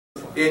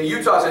in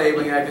Utah's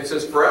Enabling Act, it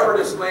says, forever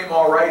disclaim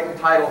all right and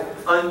title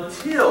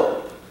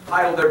until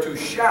title thereto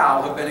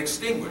shall have been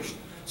extinguished.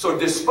 So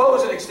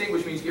dispose and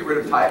extinguish means get rid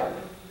of title.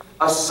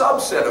 A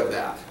subset of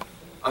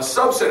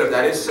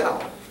that is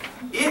sell.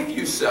 If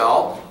you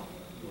sell,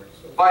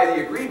 by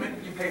the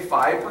agreement, you pay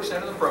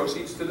 5% of the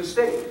proceeds to the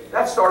state.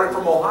 That started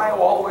from Ohio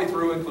all the way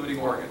through, including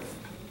Oregon.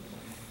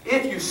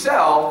 If you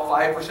sell,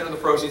 5% of the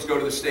proceeds go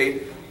to the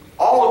state.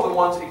 All of the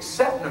ones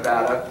except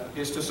Nevada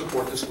is to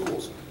support the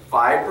schools.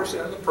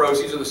 5% of the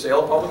proceeds of the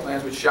sale of public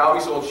lands, which shall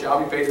be sold,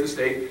 shall be paid to the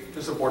state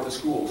to support the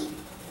schools.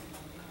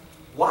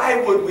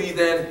 Why would we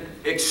then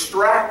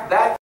extract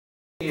that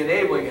from the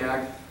Enabling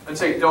Act and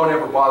say, don't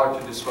ever bother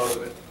to dispose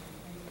of it?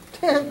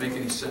 It doesn't make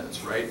any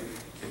sense, right?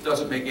 It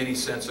doesn't make any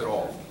sense at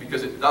all,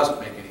 because it doesn't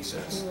make any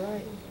sense.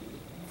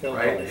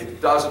 Right?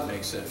 It doesn't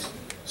make sense.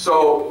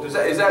 So,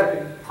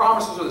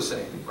 promises are the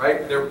same,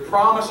 right? Their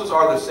promises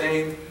are the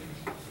same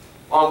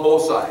on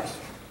both sides.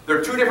 There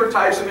are two different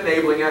types of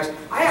enabling acts.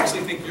 I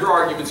actually think your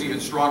argument's even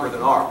stronger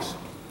than ours.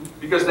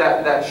 Because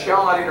that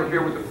shall not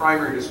interfere with the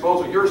primary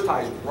disposal, yours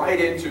ties right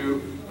into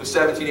the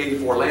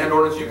 1784 land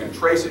ordinance. You can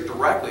trace it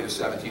directly to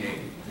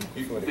 1780.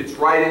 It's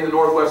right in the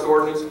Northwest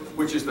Ordinance,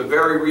 which is the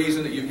very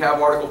reason that you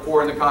have Article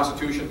 4 in the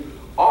Constitution.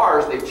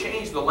 Ours, they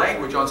changed the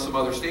language on some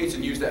other states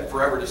and used that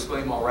forever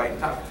disclaim all right and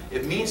title.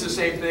 It means the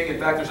same thing. In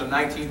fact, there's a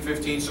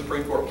 1915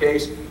 Supreme Court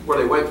case where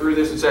they went through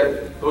this and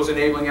said those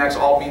enabling acts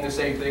all mean the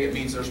same thing. It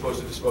means they're supposed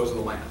to dispose of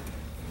the land.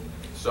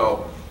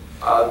 So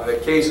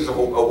the case is a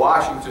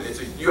Washington.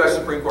 It's a U.S.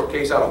 Supreme Court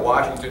case out of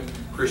Washington,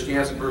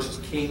 Christiansen versus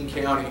King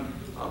County.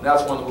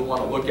 That's one that we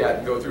want to look at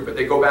and go through. But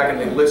they go back and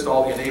they list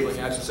all the enabling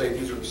acts and say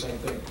these are the same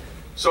thing.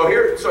 So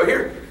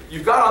here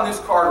you've got on this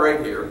card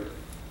right here.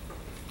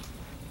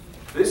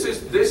 This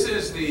is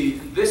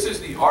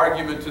the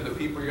argument to the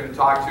people you're going to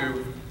talk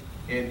to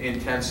in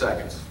 10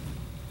 seconds.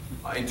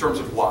 In terms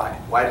of why.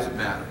 Why does it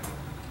matter?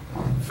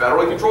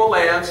 Federally controlled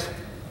lands,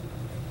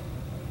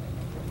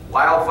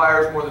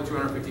 wildfires more than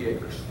 250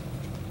 acres.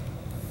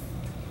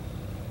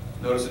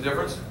 Notice the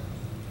difference?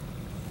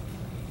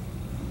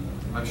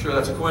 I'm sure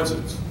that's a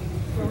coincidence.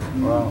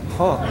 Wow.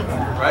 Huh.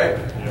 Right?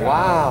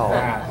 Wow.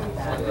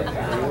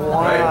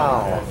 Wow.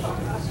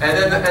 Right?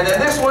 And then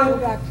this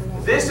one,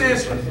 this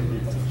is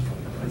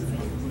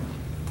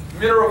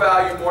mineral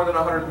value more than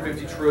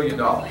 $150 trillion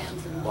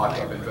locked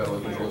up in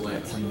federally controlled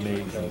lands.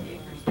 Amazing.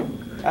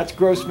 That's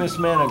gross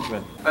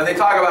mismanagement. And they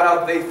talk about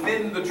how they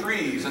thinned the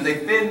trees and they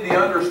thinned the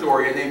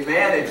understory and they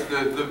managed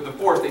the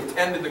forest, they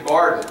tended the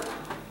garden.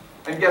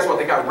 And guess what?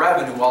 They got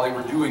revenue while they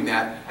were doing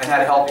that and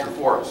had a healthier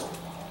forest.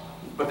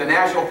 But the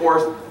national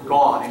forest,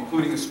 gone,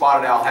 including the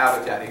spotted owl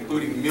habitat,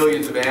 including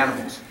millions of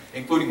animals,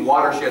 including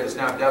watershed that's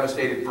now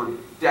devastated for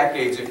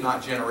decades, if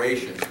not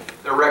generations.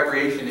 The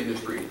recreation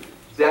industry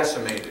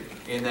decimated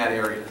in that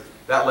area.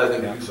 That led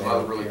them to do some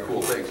other really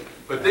cool things.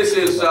 But this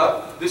is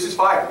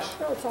fires.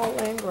 No, it's all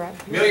land grab.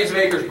 Millions of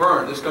acres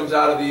burned. This comes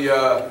out of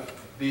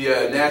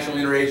the National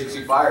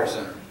Interagency Fire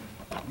Center.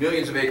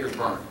 Millions of acres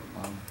burned.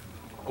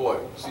 Boy,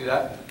 see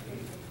that?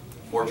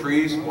 More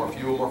trees, more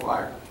fuel, more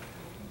fire.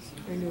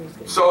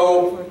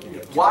 So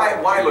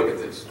why look at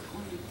this?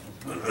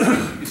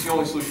 It's the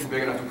only solution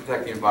big enough to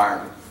protect the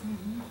environment,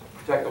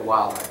 protect the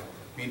wildlife.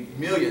 I mean,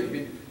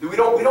 millions. We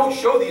don't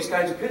show these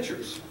kinds of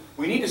pictures.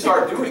 We need to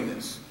start doing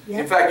this.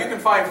 In fact, you can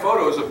find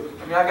photos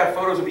of. I mean, I got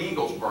photos of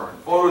eagles burned,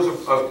 photos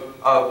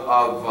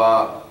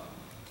of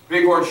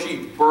bighorn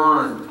sheep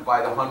burned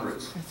by the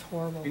hundreds. That's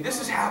horrible. I mean,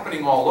 this is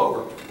happening all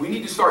over. We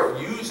need to start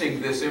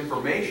using this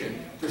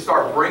information to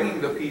start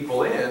bringing the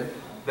people in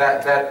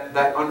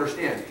that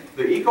understand.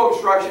 The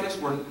eco-obstructionists,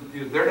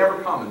 they're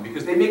never coming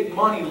because they make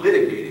money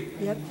litigating.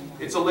 Yep.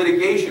 It's a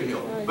litigation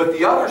mill. Right. But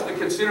the others that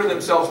consider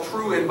themselves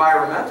true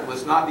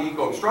environmentalists, not the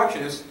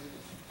eco-obstructionists,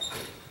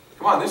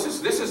 come on, this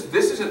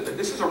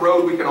is a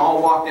road we can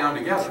all walk down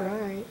together.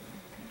 That's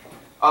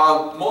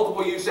right.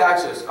 Multiple use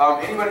access.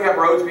 Anybody have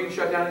roads being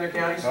shut down in their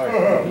counties? Oh,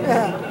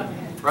 yeah.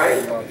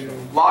 Right?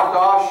 Locked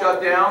off,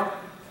 shut down,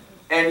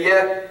 and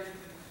yet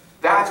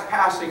that's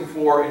passing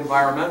for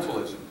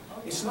environmentalism.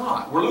 It's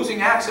not. We're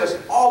losing access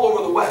all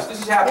over the West. This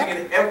is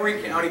happening in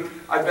every county.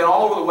 I've been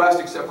all over the West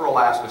except for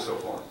Alaska so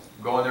far.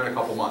 I'm going there in a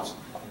couple months.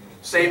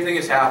 Same thing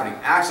is happening.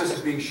 Access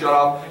is being shut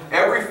off.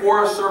 Every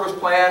Forest Service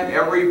plan,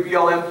 every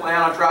BLM plan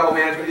on travel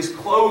management is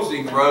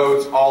closing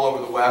roads all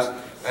over the West.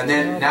 And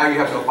then now you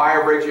have no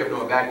fire breaks, you have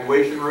no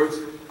evacuation routes.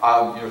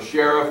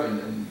 Sheriff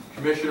and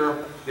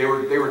commissioner, they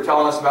were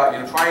telling us about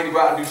trying to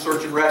go out and do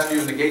search and rescue,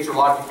 and the gates are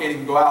locked. You can't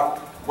even go out.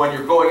 When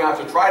you're going out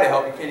to try to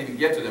help, you can't even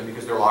get to them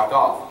because they're locked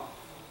off.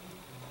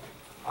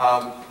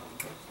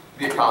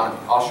 The economy.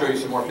 I'll show you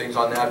some more things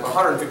on that.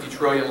 150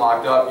 trillion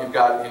locked up. You've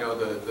got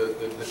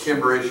the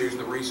timber issues,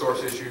 the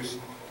resource issues,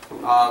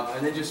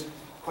 and then just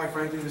quite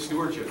frankly the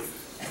stewardship.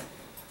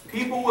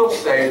 People will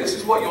say, this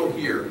is what you'll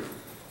hear.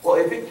 Well,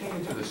 if it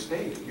came to the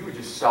state, you would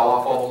just sell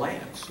off all the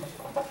lands.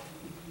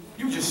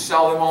 You would just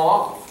sell them all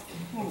off.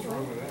 What's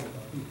wrong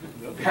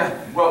with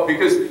that? Well,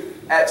 because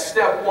at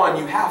step one,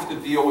 you have to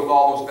deal with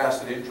all those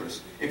vested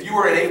interests. If you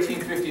were in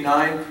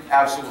 1859,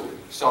 absolutely,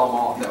 sell them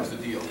all if that was the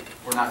deal.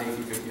 We're not in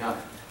 1859.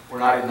 We're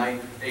not in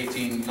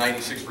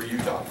 1896 for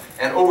Utah.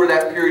 And over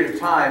that period of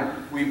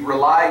time, we've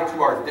relied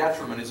to our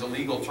detriment, is a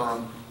legal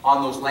term,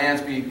 on those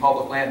lands being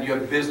public land. You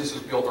have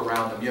businesses built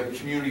around them. You have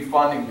community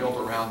funding built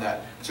around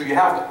that. So you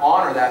have to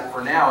honor that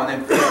for now and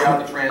then figure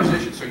out the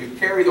transition. So you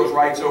carry those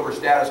rights over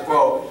status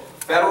quo.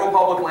 Federal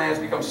public lands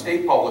become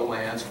state public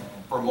lands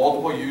for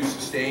multiple use,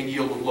 sustain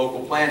yield with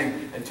local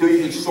planning until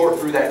you can sort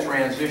through that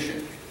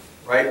transition.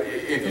 Right?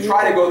 If you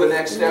try to go the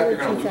next step, you're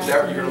going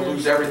to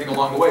lose everything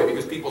along the way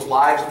because people's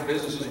lives and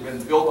businesses have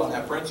been built on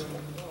that principle.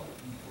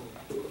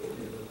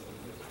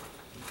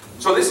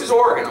 So this is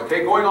Oregon,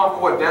 okay? Going off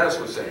of what Dennis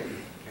was saying.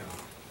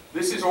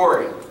 This is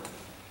Oregon.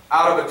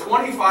 Out of a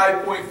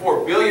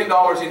 $25.4 billion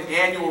in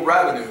annual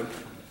revenue,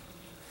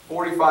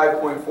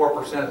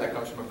 45.4% of that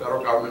comes from a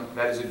federal government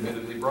that is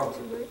admittedly broke,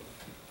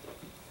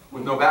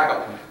 with no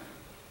backup plan.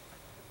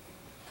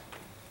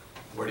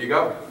 Where do you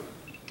go?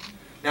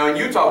 Now in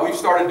Utah, we've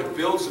started to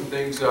build some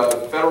things,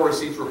 federal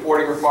receipts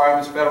reporting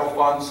requirements, federal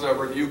funds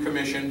review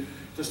commission,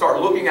 to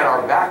start looking at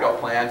our backup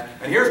plan.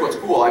 And here's what's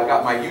cool. I've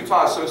got my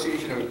Utah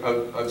Association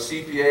of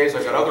CPAs,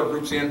 I've got other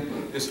groups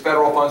in this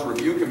Federal Funds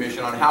Review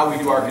Commission on how we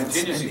do our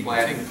contingency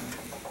planning,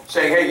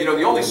 saying, hey, you know,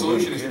 the only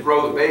solution is to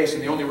grow the base,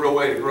 and the only real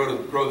way to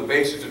grow the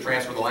base is to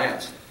transfer the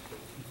lands.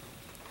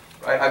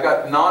 Right? I've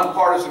got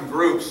nonpartisan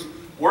groups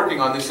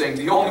working on this thing.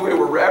 The only way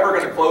we're ever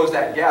going to close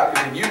that gap,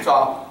 because in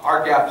Utah,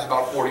 our gap is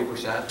about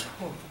 40%.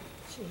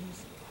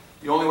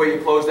 The only way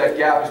you close that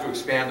gap is to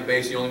expand the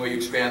base. The only way you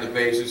expand the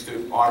base is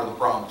to honor the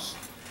promise.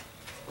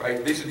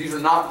 Right? These are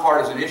not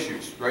partisan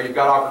issues. Right? You've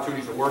got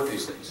opportunities to work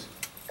these things.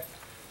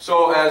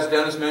 So as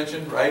Dennis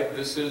mentioned, right,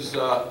 this is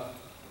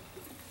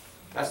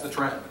that's the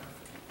trend.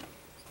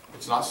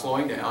 It's not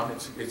slowing down.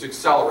 It's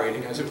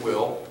accelerating, as it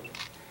will.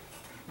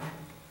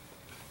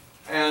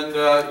 And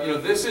you know,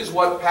 this is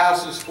what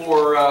passes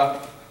for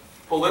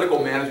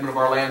political management of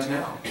our lands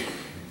now.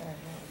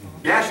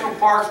 National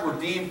parks were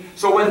deemed,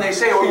 so when they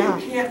say, oh, you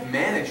can't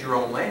manage your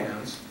own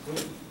lands,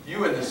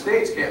 you in the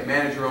states can't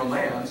manage your own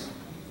lands.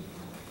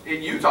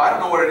 In Utah, I don't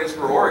know what it is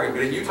for Oregon,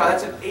 but in Utah,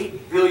 that's an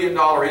 $8 billion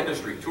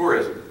industry,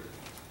 tourism,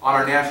 on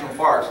our national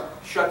parks.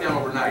 Shut down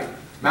overnight.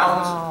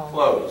 Mountains,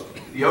 closed.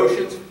 The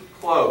oceans,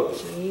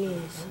 closed.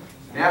 Jeez.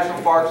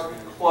 National parks,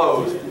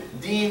 closed.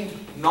 Deemed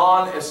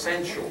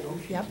non-essential.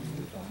 Yep.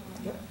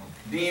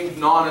 Deemed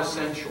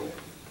non-essential.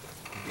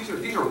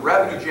 These are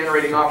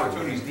revenue-generating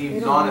opportunities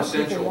deemed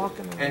non-essential,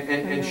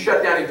 and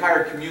shut down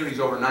entire communities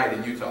overnight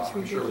in Utah.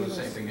 I'm sure it was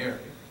the same thing here.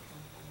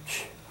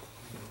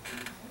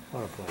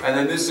 And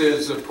then this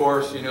is, of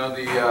course, you know,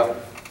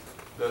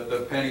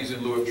 the pennies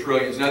in lieu of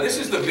trillions. Now, this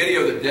is the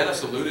video that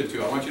Dennis alluded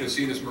to. I want you to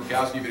see this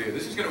Murkowski video.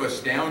 This is going to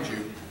astound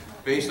you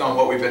based on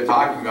what we've been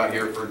talking about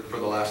here for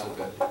the last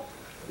little bit.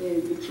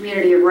 The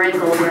community of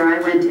Wrangell, where I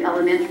went to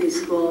elementary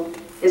school,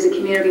 is a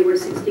community where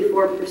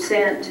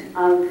 64%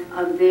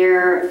 of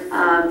their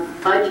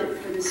budget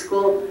for the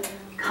school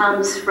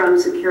comes from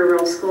Secure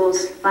Rural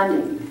Schools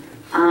funding.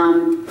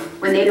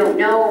 When they don't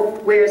know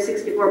where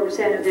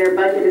 64% of their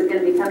budget is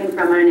going to be coming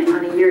from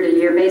on a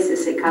year-to-year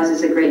basis, it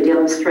causes a great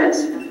deal of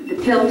stress. The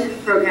PILT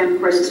program, of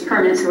course, is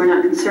permanent, so we're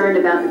not concerned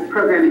about the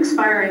program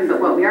expiring,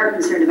 but what we are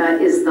concerned about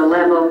is the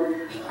level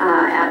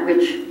at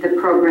which the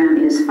program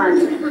is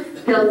funded.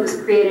 PILT was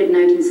created in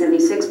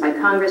 1976 by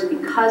Congress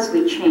because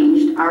we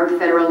changed our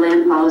federal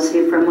land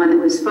policy from one that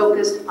was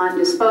focused on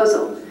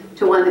disposal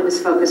to one that was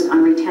focused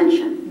on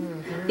retention.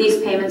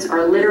 These payments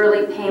are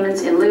literally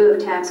payments in lieu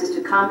of taxes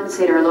to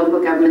compensate our local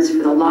governments for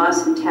the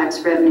loss in tax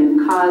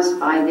revenue caused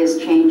by this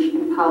change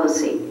in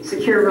policy.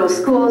 Secure Rural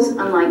Schools,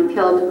 unlike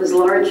PILT, was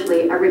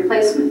largely a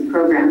replacement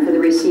program for the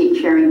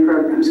receipt-sharing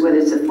programs, whether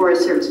it's the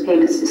Forest Service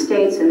payments to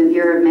states and the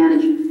Bureau of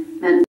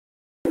Management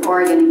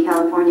Oregon and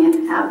California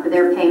have for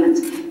their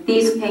payments.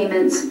 These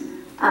payments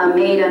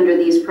made under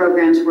these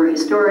programs were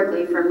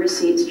historically from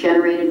receipts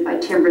generated by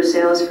timber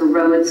sales for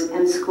roads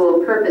and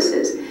school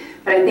purposes.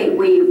 But I think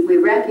we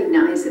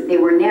recognize that they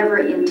were never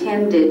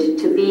intended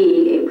to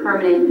be a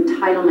permanent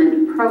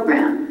entitlement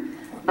program,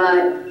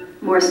 but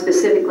more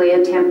specifically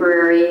a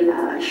temporary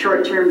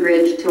short-term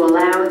bridge to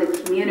allow the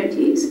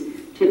communities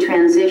to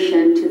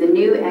transition to the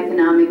new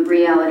economic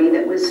reality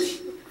that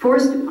was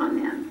forced upon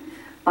them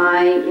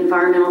by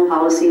environmental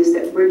policies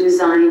that were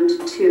designed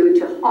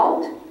to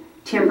halt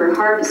timber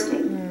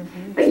harvesting.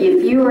 But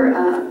if you're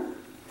a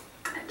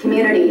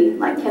community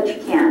like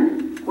Ketchikan,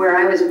 where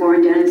I was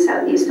born down in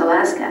southeast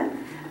Alaska,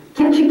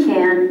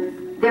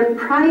 Ketchikan, they're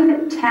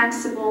private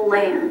taxable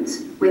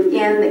lands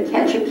within the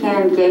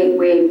Ketchikan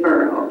Gateway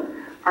Borough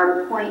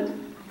are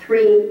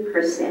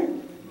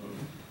 0.3%.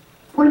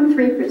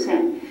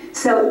 0.3%.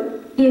 So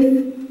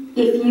if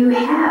you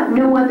have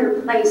no other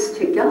place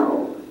to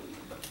go,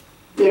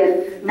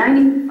 if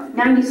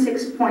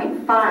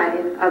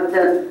 96.5% of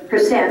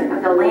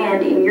the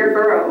land in your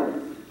borough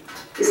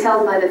is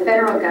held by the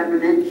federal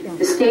government,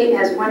 the state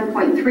has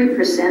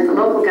 1.3%, the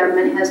local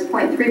government has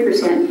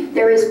 0.3%,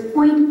 there is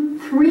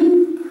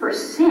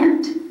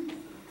 0.3%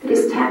 that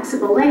is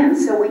taxable land.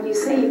 So when you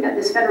say you've got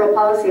this federal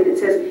policy that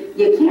says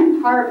you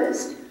can't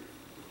harvest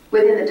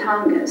within the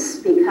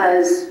Tongass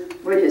because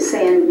we're just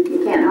saying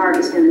you can't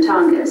harvest in the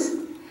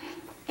Tongass,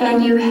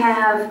 and you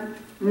have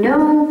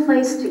no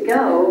place to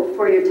go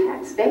for your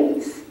tax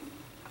base.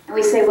 And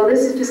we say, well,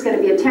 this is just going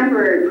to be a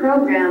temporary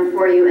program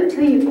for you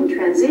until you can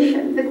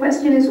transition. The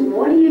question is,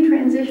 what do you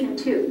transition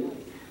to?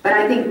 But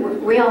I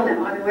think we all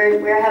know, I mean,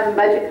 we're having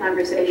budget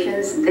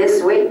conversations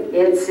this week.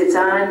 It's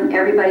on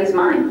everybody's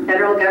mind.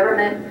 Federal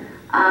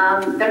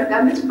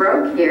government's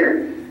broke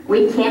here.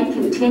 We can't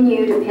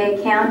continue to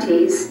pay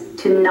counties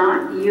to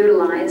not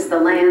utilize the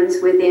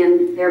lands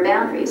within their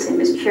boundaries. And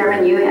Mr.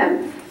 Chairman, you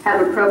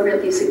have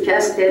appropriately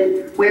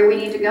suggested where we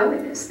need to go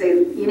with this.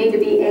 You need to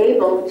be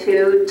able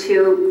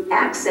to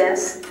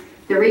access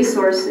the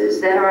resources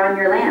that are on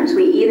your lands.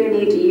 We either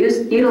need to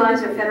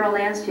utilize our federal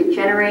lands to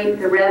generate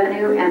the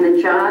revenue and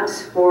the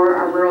jobs for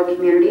our rural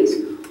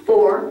communities,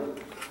 or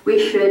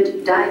we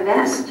should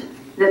divest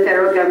the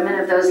federal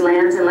government of those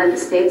lands and let the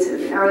states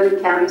or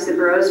the counties, the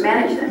boroughs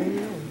manage them.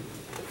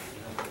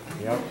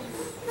 Yep.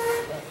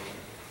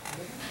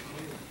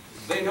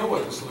 They know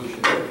what the solution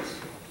is.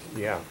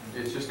 Yeah.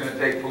 It's just going to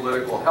take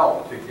political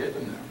help to get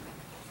them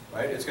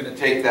there, right? It's going to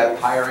take that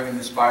hiring and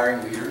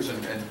inspiring leaders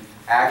and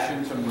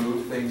action to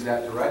move things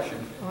that direction.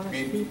 I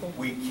mean,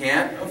 we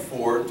can't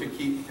afford to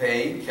keep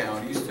paying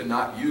counties to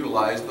not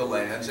utilize the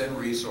lands and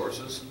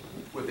resources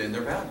within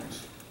their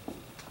boundaries,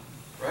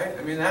 right?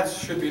 I mean, that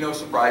should be no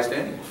surprise to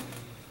anyone.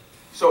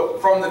 So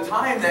from the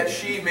time that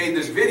she made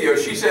this video,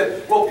 she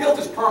said, well, PILT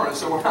is permanent,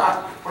 so we're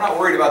not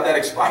worried about that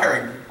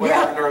expiring. What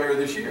happened earlier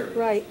this year?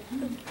 Right.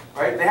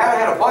 Right? They haven't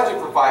had a budget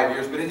for 5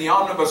 years, but in the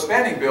omnibus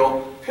spending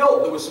bill,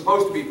 PILT that was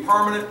supposed to be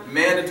permanent,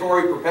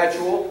 mandatory,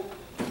 perpetual,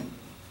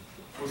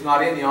 was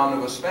not in the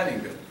omnibus spending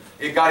bill.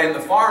 It got in the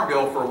farm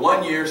bill for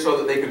 1 year so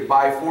that they could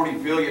buy 40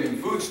 billion in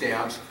food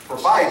stamps for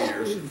 5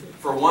 years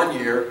for 1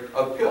 year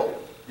of PILT.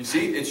 You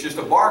see, it's just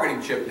a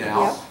bargaining chip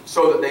now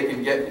so that they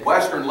can get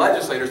Western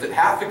legislators that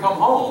have to come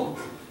home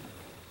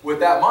with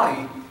that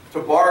money to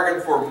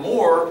bargain for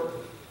more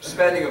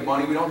spending of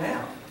money we don't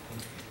have.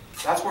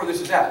 That's where this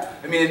is at.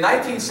 I mean, in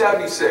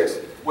 1976,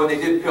 when they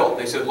did PILT,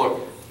 they said,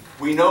 look,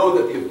 we know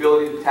that the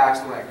ability to tax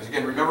the land, because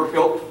again, remember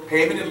PILT,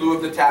 payment in lieu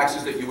of the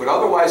taxes that you would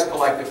otherwise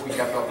collect if we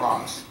kept our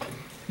promise.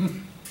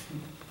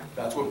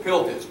 That's what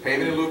PILT is,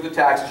 payment in lieu of the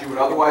taxes you would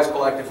otherwise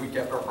collect if we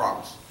kept our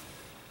promise.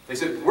 They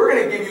said, we're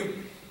going to give you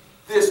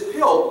this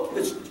PILT,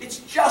 it's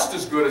just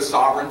as good as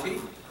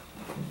sovereignty.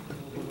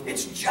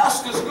 It's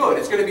just as good.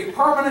 It's going to be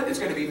permanent, it's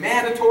going to be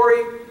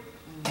mandatory,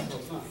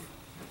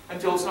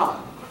 until it's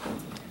not.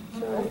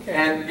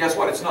 And guess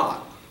what? It's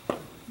not.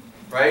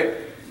 Right?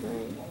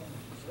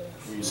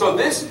 So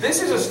this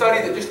is a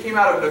study that just came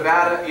out of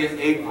Nevada in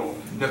April.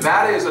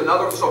 Nevada is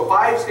another, so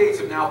 5 states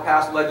have now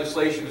passed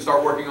legislation to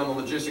start working on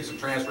the logistics of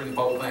transferring the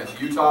public lands.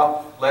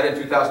 Utah led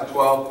in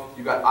 2012.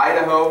 You've got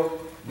Idaho,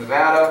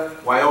 Nevada,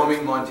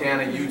 Wyoming,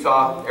 Montana,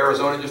 Utah.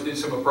 Arizona just did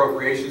some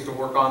appropriations to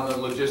work on the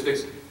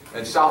logistics.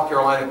 And South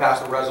Carolina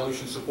passed a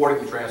resolution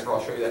supporting the transfer.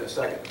 I'll show you that in a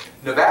second.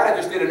 Nevada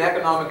just did an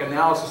economic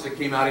analysis that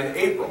came out in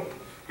April.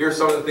 Here's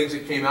some of the things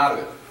that came out of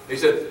it. They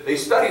said they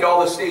studied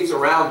all the states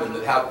around them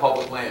that have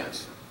public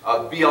lands,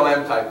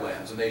 BLM type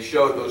lands, and they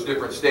showed those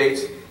different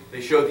states.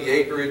 They showed the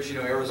acreage, you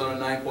know, Arizona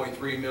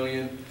 9.3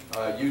 million,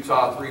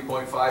 Utah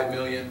 3.5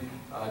 million,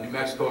 New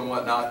Mexico and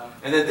whatnot.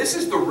 And then this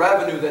is the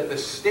revenue that the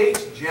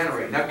states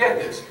generate. Now get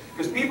this,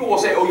 because people will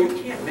say, oh,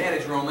 you can't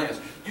manage your own lands.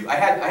 I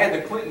had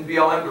the Clinton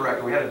BLM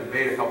director, we had a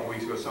debate a couple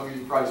weeks ago, some of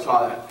you probably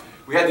saw that.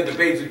 We had the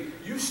debate,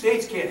 you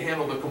states can't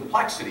handle the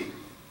complexity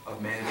of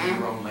managing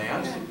your own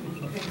lands.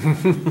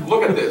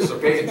 Look at this,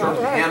 okay, in terms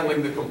of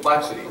handling the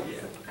complexity.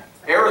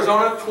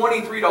 Arizona,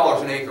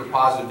 $23 an acre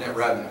positive net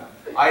revenue.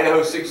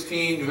 Idaho,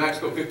 16, New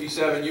Mexico,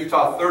 57,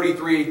 Utah,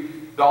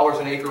 $33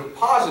 an acre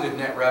positive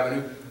net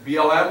revenue.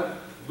 BLM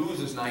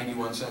loses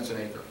 91 cents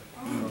an acre.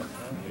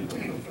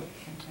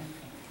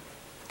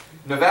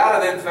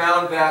 Nevada then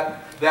found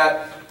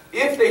that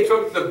if they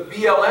took the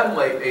BLM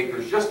lake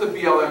acres, just the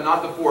BLM,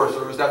 not the Forest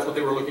Service, that's what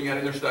they were looking at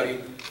in their study,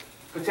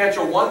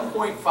 potential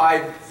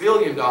 $1.5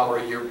 billion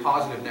a year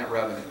positive net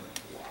revenue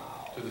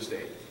to the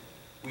state.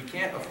 We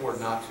can't afford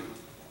not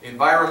to.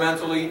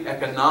 Environmentally,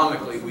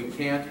 economically, we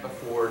can't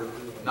afford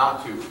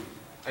not to.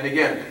 And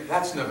again,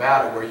 that's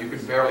Nevada where you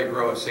can barely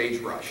grow a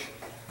sagebrush.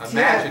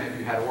 Imagine if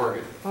you had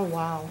Oregon. Oh,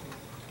 wow.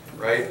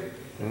 Right?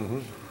 Mm-hmm.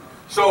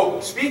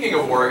 So, speaking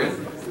of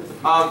Oregon,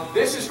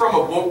 this is from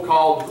a book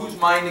called Who's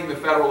Minding the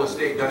Federal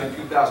Estate, done in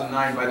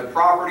 2009 by the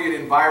Property and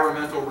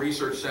Environmental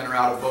Research Center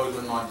out of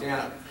Bozeman,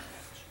 Montana.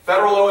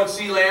 Federal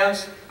O&C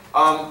lands,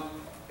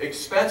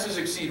 expenses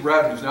exceed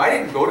revenues. Now, I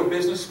didn't go to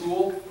business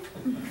school.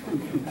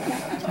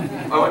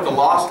 I went to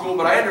law school,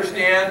 but I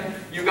understand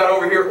you've got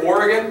over here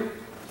Oregon,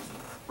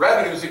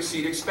 revenues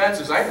exceed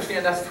expenses. I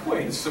understand that's the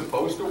way it's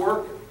supposed to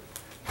work.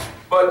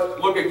 But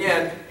look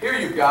again, here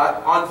you've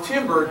got, on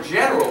timber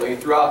generally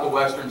throughout the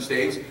western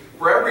states,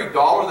 for every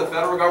dollar the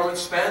federal government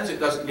spends, it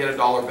doesn't get a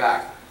dollar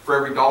back. For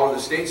every dollar the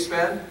states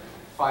spend,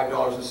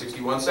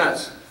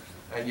 $5.61.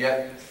 And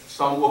yet,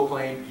 some will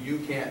claim you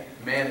can't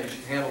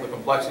handle the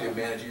complexity of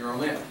managing your own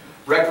land.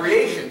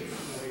 Recreation.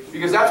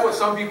 Because that's what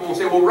some people will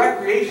say, well,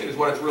 recreation is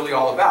what it's really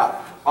all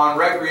about. On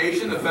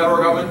recreation, the federal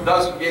government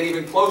doesn't get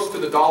even close to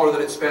the dollar that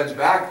it spends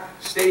back.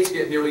 States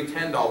get nearly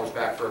 $10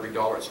 back for every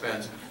dollar it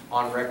spends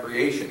on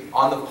recreation,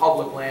 on the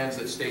public lands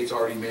that states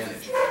already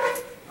manage.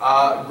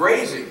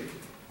 Grazing,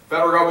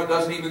 federal government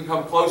doesn't even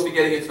come close to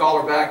getting its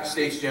dollar back.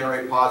 States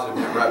generate positive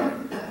net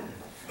revenue.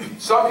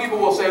 Some people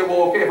will say,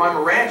 well, okay, if I'm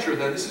a rancher,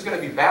 then this is going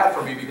to be bad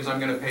for me because I'm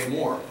going to pay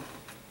more.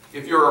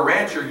 If you're a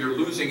rancher, you're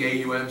losing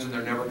AUMs and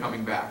they're never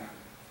coming back.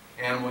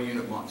 Animal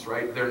unit months,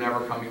 right? They're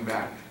never coming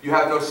back. You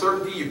have no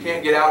certainty. You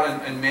can't get out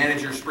and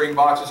manage your spring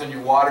boxes and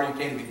your water. You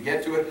can't even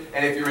get to it.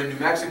 And if you're in New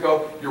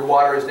Mexico, your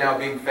water is now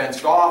being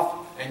fenced off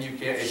and you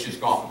can't, it's just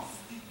gone.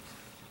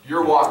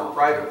 Your water,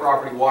 private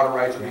property water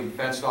rights are being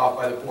fenced off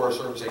by the Forest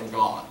Service and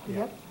gone.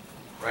 Yep.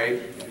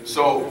 Right?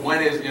 So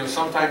when is,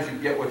 sometimes you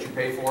get what you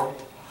pay for.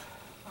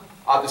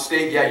 The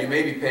state, yeah, you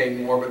may be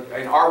paying more, but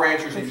our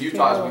ranchers in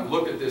Utah, as we've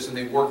looked at this and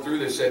they've worked through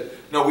this, said,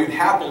 no, we'd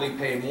happily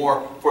pay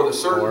more for the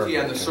certainty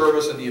and the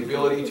service and the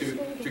ability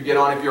to get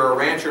on. If you're a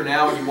rancher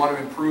now and you want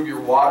to improve your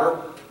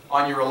water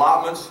on your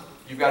allotments,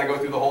 you've got to go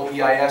through the whole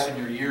EIS and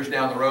your years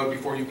down the road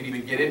before you can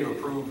even get into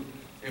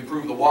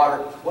improve the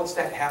water. What's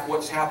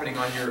happening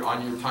on your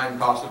time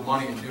cost of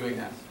money in doing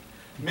that?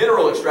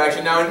 Mineral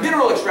extraction. Now in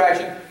mineral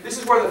extraction, this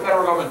is where the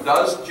federal government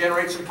does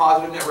generate some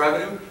positive net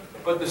revenue,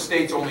 but the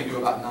states only do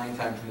about 9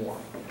 times more.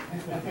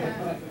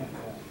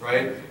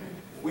 Right?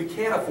 We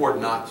can't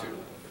afford not to.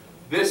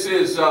 This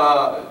is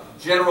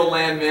general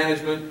land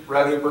management,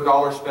 revenue per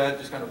dollar spent,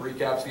 just kind of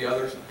recaps the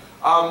others.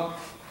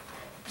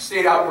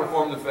 State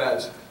outperformed the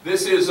feds.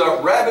 This is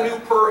revenue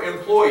per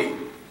employee.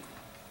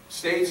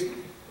 States,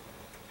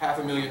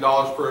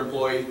 $500,000 per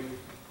employee.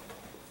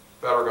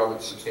 Federal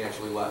government,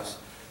 substantially less.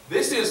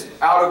 This is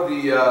out of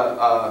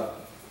the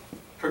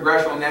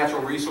Congressional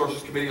Natural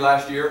Resources Committee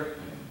last year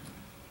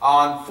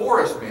on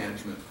forest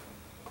management.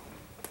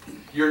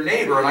 Your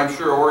neighbor, and I'm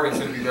sure Oregon's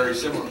going to be very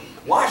similar,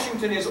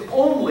 Washington is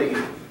only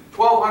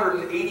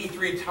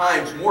 1,283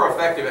 times more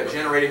effective at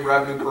generating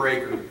revenue per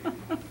acre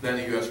than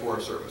the U.S.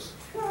 Forest Service.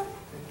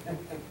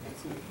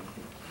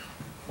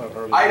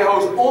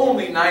 Idaho's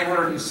only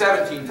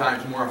 917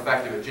 times more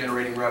effective at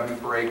generating revenue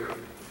per acre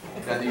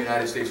than the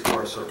United States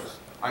Forest Service.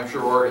 I'm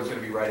sure Oregon's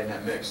going to be right in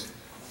that mix.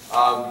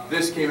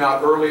 This came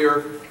out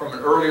earlier from an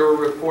earlier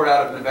report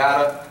out of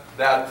Nevada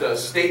that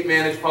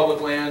state-managed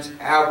public lands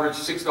average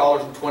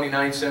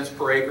 $6.29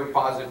 per acre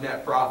positive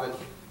net profit.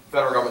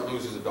 Federal government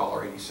loses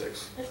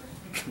 $1.86.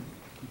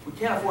 We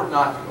can't afford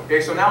not to.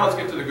 Okay, so now let's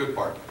get to the good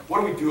part.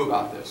 What do we do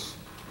about this?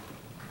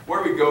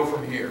 Where do we go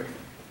from here?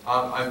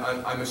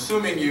 I'm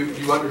assuming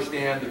you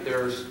understand that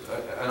there's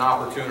an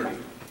opportunity.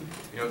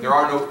 There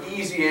are no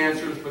easy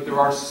answers, but there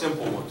are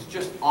simple ones.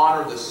 Just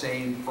honor the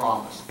same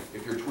promise.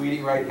 If you're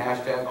tweeting, right,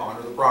 hashtag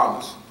honor the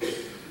promise.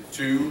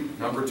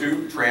 Number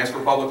 2,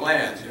 transfer public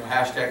lands.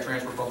 Hashtag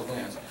transfer public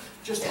lands.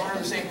 Just honor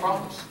the same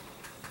promise.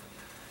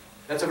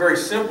 That's a very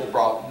simple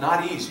problem.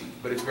 Not easy,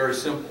 but it's very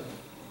simple.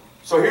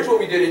 So here's what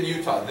we did in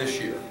Utah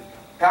this year.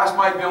 Passed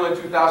my bill in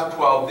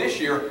 2012. This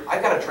year,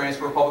 I've got a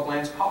transfer public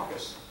lands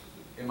caucus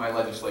in my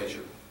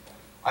legislature.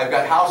 I've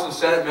got House and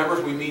Senate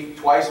members. We meet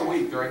twice a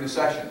week during the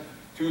session.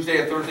 Tuesday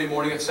and Thursday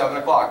morning at 7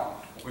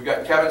 o'clock. We've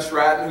got Kevin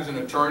Stratton, who's an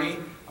attorney,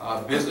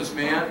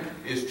 businessman,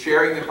 is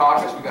chairing the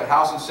caucus. We've got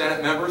House and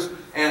Senate members,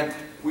 and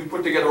we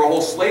put together a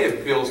whole slate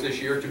of bills this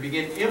year to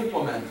begin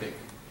implementing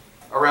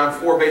around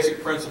 4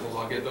 basic principles.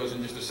 I'll get those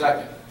in just a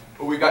second.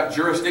 But we've got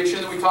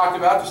jurisdiction that we talked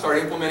about, to start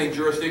implementing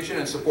jurisdiction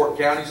and support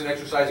counties in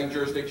exercising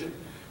jurisdiction.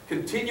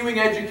 Continuing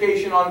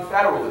education on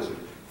federalism.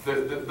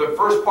 The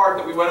first part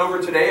that we went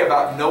over today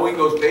about knowing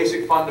those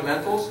basic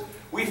fundamentals,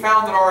 we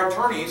found that our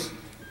attorneys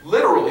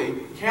literally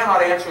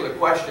cannot answer the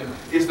question,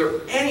 is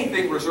there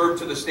anything reserved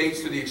to the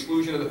states to the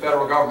exclusion of the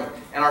federal government?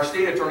 And our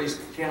state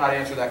attorneys cannot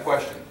answer that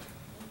question.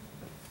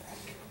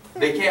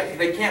 They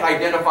can't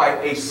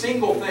identify a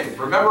single thing.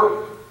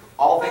 Remember,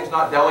 all things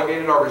not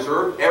delegated are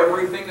reserved.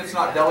 Everything that's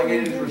not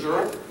delegated is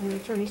reserved.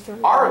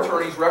 Our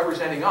attorneys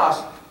representing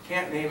us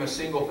can't name a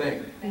single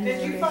thing.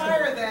 Did you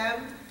fire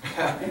them?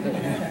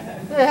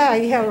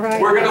 Yeah,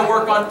 right. We're going to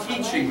work on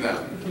teaching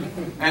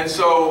them. And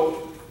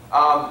so,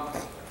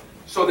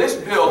 so this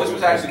bill, this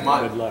was actually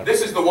mine.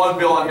 This is the one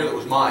bill on here that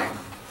was mine.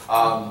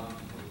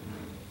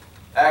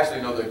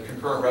 Actually, no, the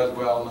concurrent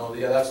well, no,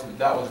 yeah,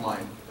 that was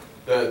mine.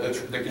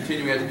 The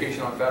continuing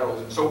education on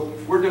federalism. So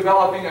we're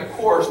developing a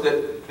course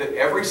that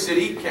every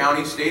city,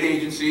 county, state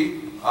agency,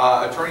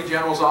 Attorney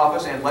General's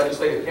office, and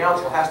legislative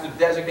council has to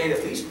designate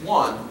at least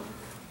one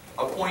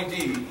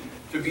appointee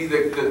to be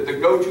the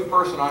go-to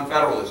person on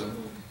federalism.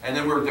 And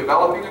then we're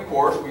developing a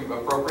course. We've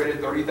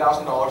appropriated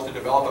 $30,000 to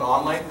develop an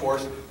online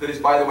course that is,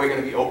 by the way,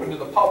 going to be open to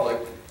the public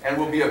and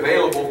will be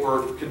available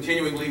for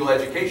continuing legal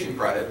education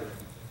credit.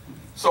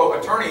 So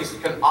attorneys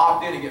can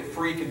opt in and get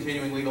free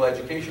continuing legal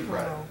education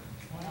credit.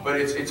 But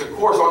it's a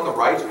course on the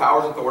rights,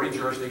 powers, authority,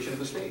 jurisdiction of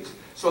the states.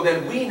 So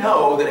then we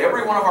know that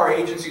every one of our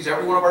agencies,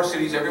 every one of our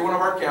cities, every one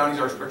of our counties,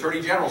 our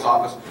Attorney General's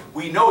office,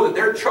 we know that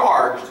they're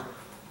charged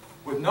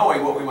with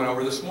knowing what we went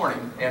over this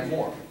morning and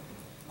more.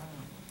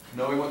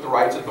 knowing what the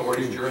rights,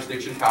 authorities,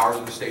 jurisdiction, powers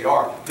of the state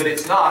are. That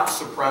it's not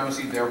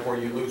supremacy, therefore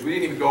you lose. We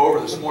didn't even go over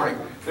this morning.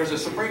 There's a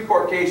Supreme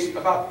Court case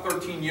about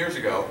 13 years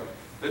ago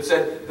that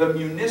said the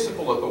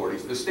municipal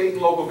authorities, the state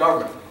and local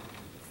government,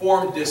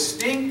 form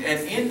distinct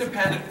and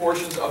independent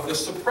portions of the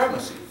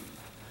supremacy.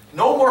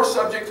 No more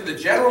subject to the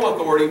general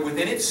authority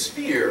within its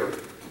sphere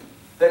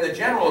than the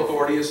general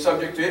authority is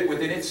subject to it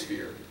within its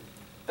sphere.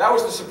 That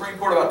was the Supreme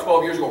Court about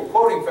 12 years ago,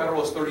 quoting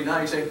Federalist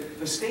 39, saying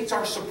the states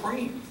are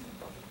supreme.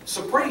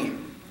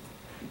 Supreme.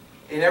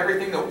 In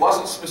everything that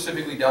wasn't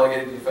specifically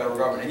delegated to the federal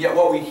government. And yet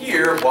what we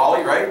hear,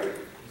 Wally, right?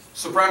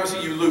 Supremacy,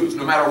 you lose,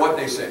 no matter what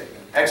they say.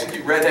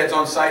 Execute redheads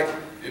on sight.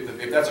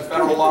 If that's a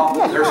federal law,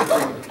 they're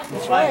supreme.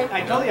 That's right.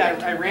 I told you,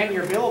 I ran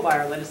your bill by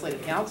our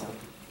legislative council.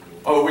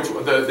 Oh, which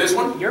one? This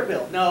one? Your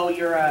bill. No,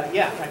 your,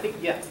 yeah, I think,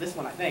 yeah, this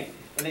one, I think.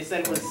 And they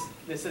said it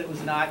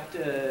was not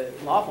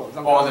lawful. It was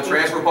on the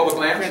transfer of public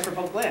lands? Transfer of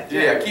public lands.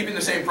 Yeah, keeping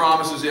the same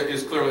promises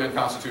is clearly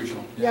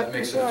unconstitutional. Yeah, that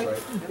makes sense,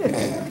 right?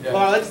 Yeah. Well,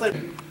 our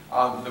legislative...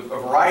 A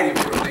variety of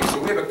different things.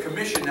 So we have a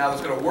commission now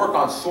that's going to work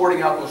on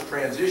sorting out those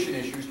transition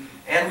issues,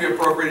 and we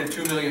appropriated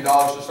 $2 million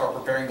to start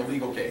preparing the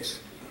legal case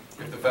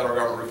if the federal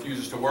government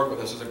refuses to work with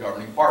us as a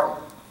governing partner.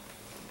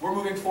 We're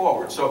moving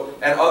forward. So,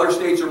 and other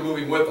states are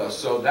moving with us.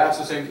 So that's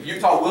the same.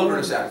 Utah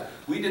Wilderness Act.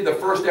 We did the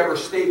first ever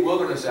state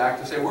wilderness act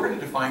to say we're going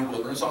to define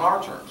wilderness on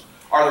our terms.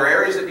 Are there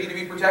areas that need to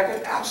be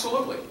protected?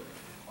 Absolutely.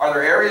 Are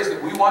there areas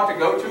that we want to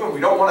go to and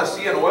we don't want to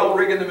see an oil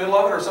rig in the middle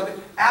of it or something?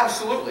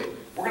 Absolutely.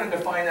 We're going to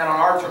define that on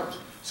our terms.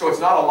 So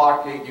it's not a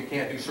lock gate, you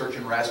can't do search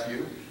and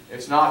rescue.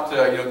 It's not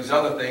you know, these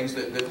other things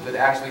that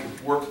actually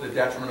work to the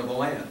detriment of the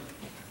land.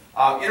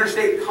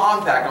 Interstate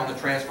compact on the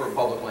transfer of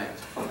public lands.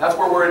 That's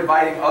where we're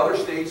inviting other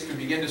states to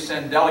begin to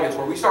send delegates,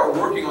 where we start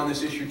working on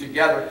this issue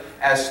together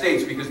as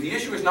states, because the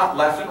issue is not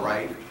left and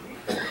right.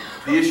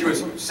 The issue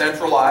is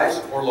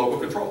centralized or local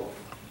control.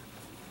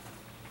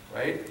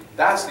 Right?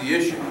 That's the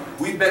issue.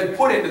 We've been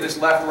put into this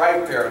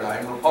left-right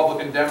paradigm,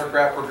 Republican,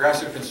 Democrat,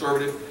 progressive,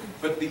 conservative,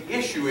 but the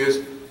issue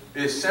is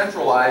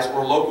centralized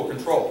or local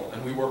control,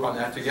 and we work on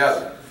that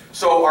together.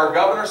 So our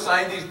governor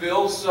signed these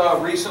bills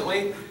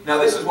recently. Now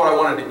this is what I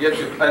wanted to get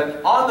to.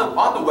 And on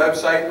the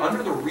website,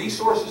 under the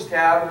resources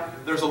tab,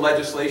 there's a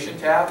legislation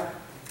tab.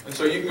 And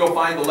so you can go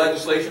find the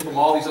legislation from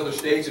all these other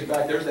states. In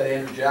fact, there's that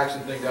Andrew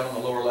Jackson thing down on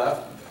the lower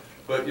left.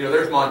 But you know,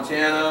 there's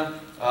Montana,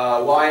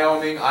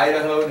 Wyoming,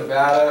 Idaho,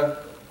 Nevada,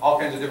 all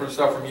kinds of different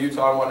stuff from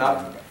Utah and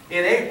whatnot.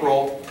 In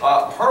April,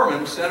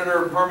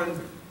 Senator Herman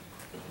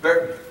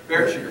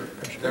Bertschiger.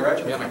 Is that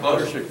right? Yeah,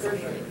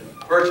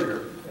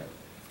 Bertschiger.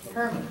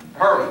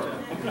 Herman.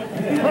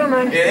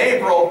 In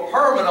April,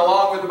 Herman,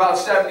 along with about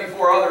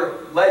 74 other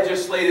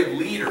legislative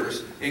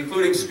leaders,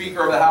 including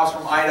Speaker of the House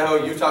from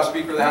Idaho, Utah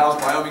Speaker of the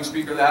House, Wyoming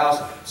Speaker of the House,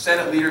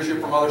 Senate leadership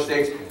from other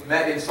states,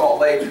 met in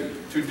Salt Lake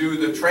to do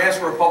the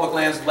Transfer of Public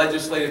Lands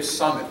Legislative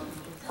Summit.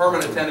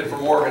 Herman attended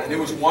from Oregon, and it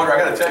was wonderful.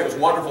 I got to tell you, it was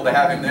wonderful to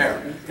have him there.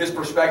 His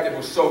perspective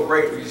was so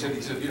great. He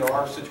said, you know,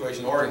 our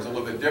situation in Oregon is a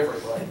little bit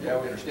different. Right? Yeah,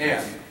 we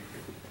understand.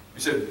 He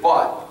said,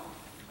 but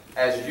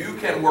as you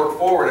can work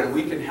forward, and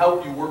we can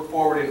help you work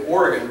forward in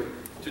Oregon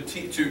to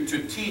teach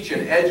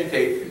and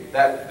educate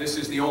that this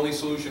is the only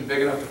solution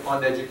big enough to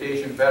fund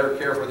education, better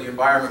care for the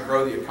environment,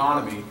 grow the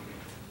economy,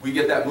 we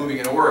get that moving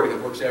in Oregon.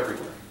 It works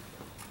everywhere.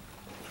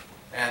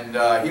 And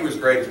he was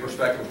great. His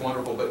perspective was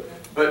wonderful.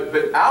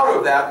 But out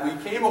of that,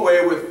 we came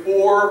away with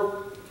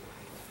 4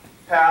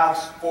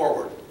 paths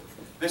forward.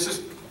 This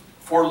is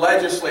for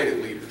legislative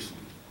leaders.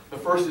 The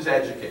first is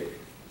educate.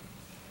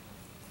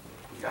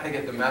 We've got to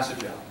get the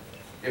message out.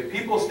 If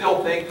people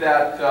still think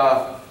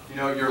that you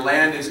know, your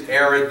land is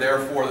arid,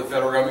 therefore the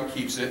federal government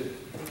keeps it,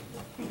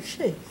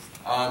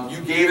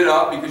 you gave it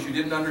up because you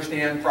didn't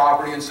understand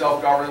property and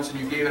self-governance, and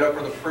you gave it up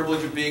for the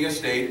privilege of being a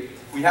state,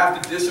 we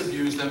have to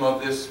disabuse them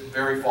of this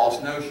very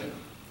false notion.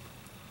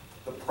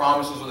 The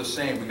promises are the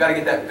same. We've got to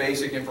get that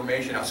basic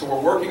information out. So we're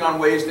working on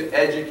ways to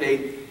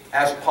educate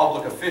as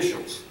public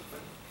officials,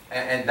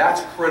 and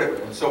that's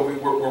critical. And so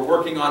we're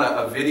working on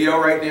a video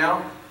right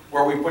now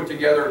where we put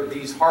together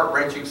these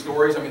heart-wrenching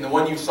stories. I mean, the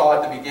one you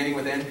saw at the beginning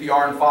with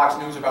NPR and Fox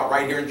News about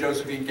right here in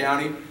Josephine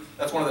County,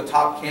 that's one of the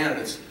top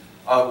candidates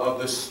of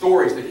the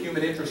stories, the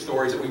human interest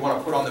stories that we want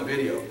to put on the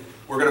video.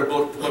 We're going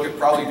to look at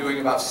probably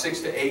doing about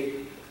 6 to 8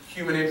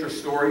 human interest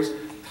stories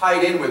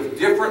tied in with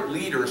different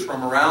leaders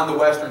from around the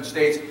western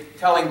states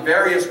telling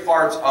various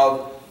parts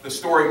of the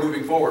story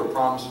moving forward.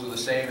 Promises are the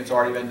same, it's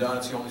already been done,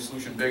 it's the only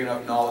solution big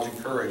enough, knowledge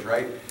and courage,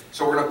 right?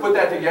 So we're going to put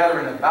that together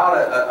in about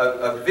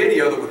a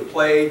video that would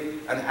play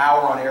an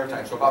hour on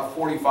airtime, so about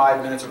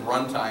 45 minutes of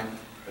runtime.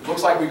 It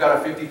looks like we've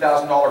got a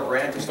 $50,000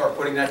 grant to start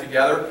putting that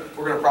together.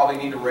 We're going to probably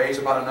need to raise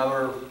about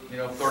another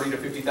 $30,000 to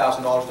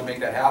 $50,000 to make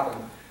that happen.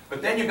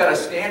 But then you've got a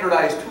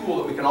standardized tool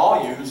that we can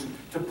all use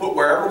to put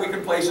wherever we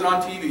can place it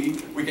on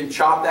TV. We can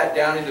chop that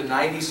down into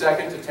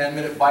 90-second to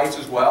 10-minute bites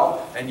as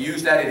well, and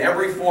use that in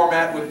every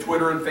format with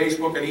Twitter and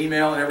Facebook and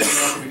email and everything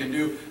else that we can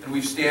do, and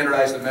we've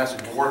standardized the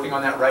message. We're working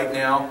on that right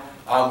now.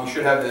 We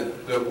should have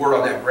the word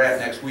on that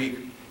grant next week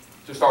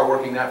to start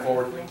working that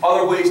forward.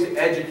 Other ways to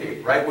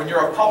educate, right? When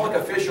you're a public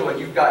official and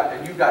you've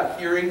got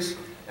hearings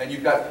and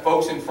you've got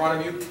folks in front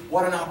of you,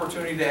 what an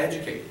opportunity to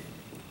educate.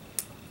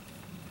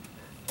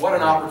 What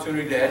an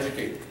opportunity to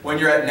educate. When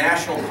you're at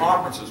national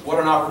conferences, what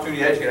an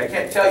opportunity to educate. I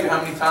can't tell you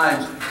how many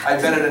times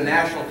I've been at a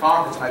national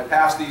conference and I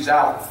passed these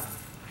out,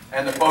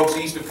 and the folks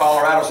east of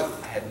Colorado said,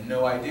 I had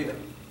no idea.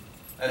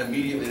 And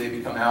immediately they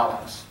become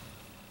allies.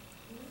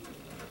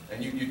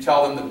 And you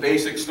tell them the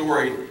basic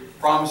story,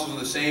 promises are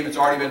the same, it's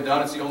already been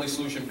done, it's the only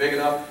solution big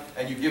enough,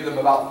 and you give them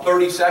about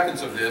 30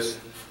 seconds of this,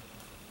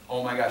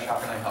 oh my gosh, how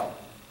can I help?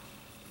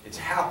 It's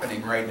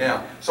happening right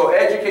now. So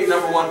educate,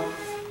 number one,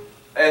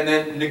 and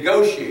then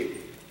negotiate.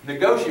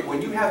 Negotiate.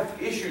 When you have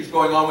issues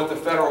going on with the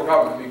federal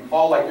government, I mean,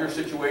 Paul, like your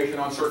situation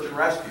on search and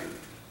rescue.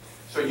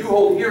 So you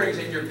hold hearings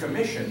in your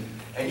commission,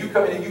 and you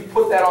come in and you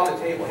put that on the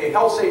table. Hey,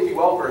 health, safety,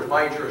 welfare is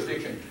my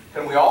jurisdiction.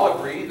 Can we all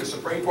agree? The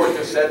Supreme Court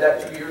just said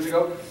that 2 years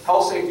ago.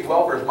 Health, safety,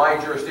 welfare is my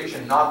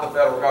jurisdiction, not the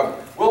federal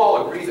government. We'll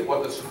all agree that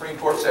what the Supreme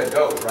Court said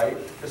goes, right?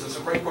 Because the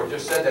Supreme Court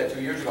just said that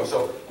 2 years ago.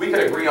 So we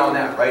could agree on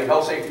that, right?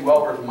 Health, safety,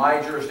 welfare is my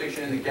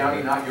jurisdiction in the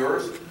county, not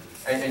yours.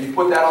 And you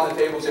put that on the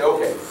table and say,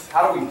 okay,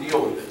 how do we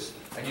deal with this?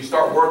 And you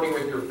start working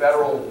with your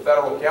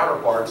federal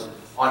counterparts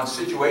on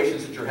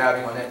situations that you're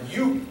having on that.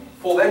 You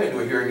pull them into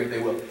a hearing if they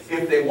will.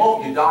 If they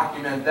won't, you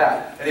document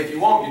that. And if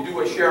you won't, you do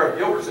what Sheriff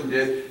Gilbertson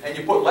did, and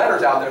you put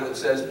letters out there that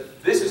says,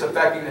 this is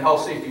affecting the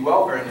health, safety,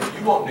 welfare, and if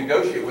you won't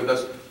negotiate with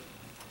us,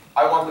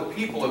 I want the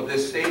people of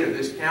this state, of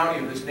this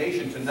county, of this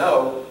nation to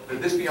know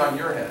that this be on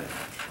your head.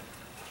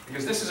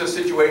 Because this is a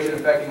situation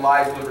affecting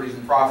lives, liberties,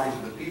 and properties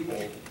of the people.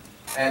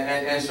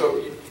 And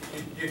so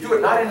you do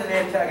it not in an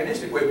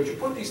antagonistic way, but you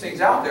put these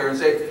things out there and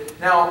say,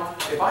 now,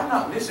 if I'm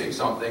not missing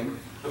something,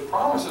 the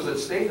promises at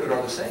statehood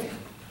are the same.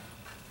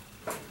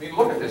 I mean,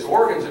 look at this,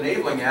 Oregon's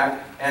Enabling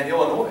Act and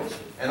Illinois',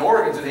 and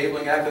Oregon's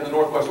Enabling Act in the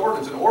Northwest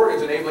Ordinance, and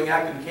Oregon's Enabling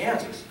Act in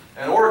Kansas,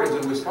 and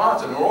Oregon's in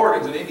Wisconsin, and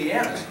Oregon's in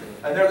Indiana,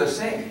 and they're the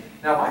same.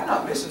 Now, if I'm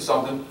not missing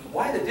something,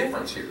 why the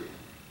difference here?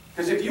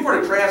 Because if you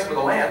were to transfer the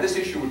land, this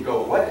issue would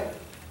go away.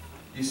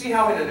 You see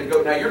how in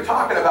a now you're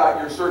talking about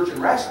your search and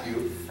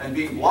rescue and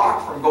being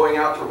blocked from going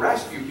out to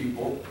rescue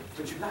people,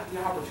 but you've got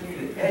the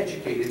opportunity to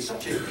educate in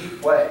such a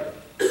deep way.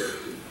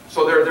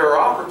 So there are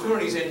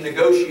opportunities in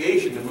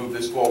negotiation to move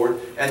this forward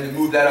and to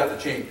move that up the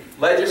chain.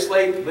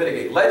 Legislate,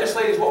 litigate.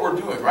 Legislate is what we're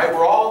doing, right?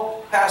 We're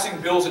all passing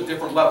bills at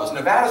different levels.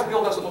 Nevada's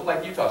bill doesn't look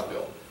like Utah's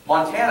bill.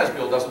 Montana's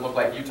bill doesn't look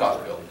like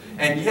Utah's bill.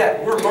 And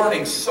yet we're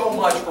learning so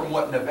much from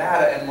what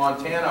Nevada and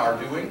Montana are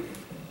doing.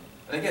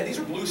 And again, these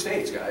are blue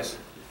states, guys.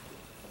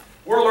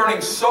 We're learning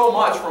so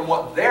much from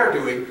what they're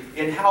doing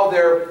in how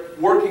they're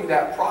working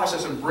that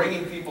process and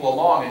bringing people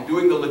along and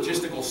doing the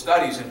logistical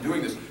studies and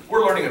doing this.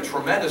 We're learning a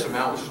tremendous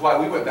amount, which is why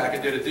we went back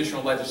and did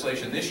additional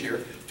legislation this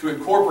year to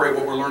incorporate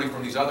what we're learning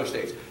from these other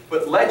states.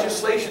 But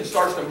legislation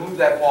starts to move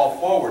that ball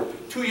forward.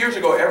 2 years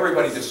ago,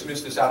 everybody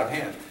dismissed this out of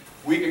hand.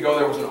 A week ago,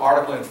 there was an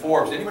article in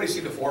Forbes. Did anybody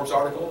see the Forbes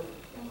article?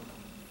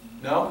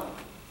 No?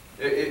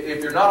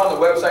 If you're not on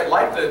the website,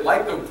 like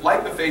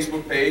the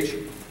Facebook page,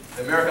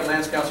 the American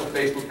Lands Council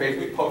Facebook page.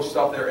 We post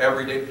stuff there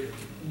every day.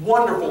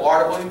 Wonderful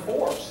article in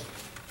Forbes.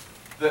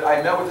 That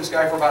I met with this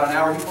guy for about an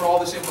hour. He put all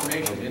this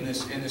information in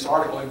this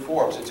article in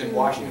Forbes. It's in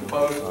Washington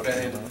Post.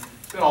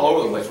 It's been all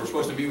over the place. We're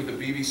supposed to meet with the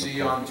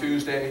BBC on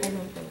Tuesday.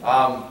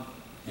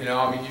 You know,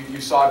 I mean,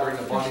 you saw during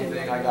the Bundy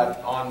thing, I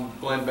got on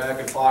Glenn Beck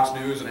and Fox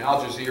News and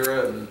Al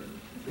Jazeera and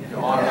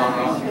on and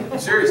on and on.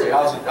 Seriously,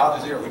 Al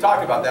Jazeera. We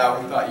talked about that.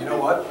 We thought, you know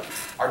what?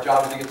 Our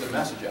job is to get the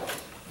message out.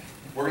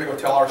 We're going to go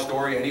tell our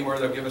story anywhere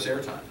they'll give us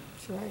airtime.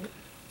 That's right.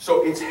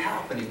 So it's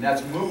happening.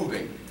 That's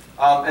moving.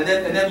 And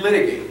then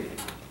litigate.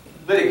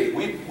 Litigate.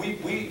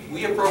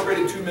 We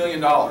appropriated $2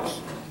 million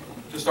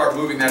to start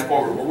moving that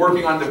forward. We're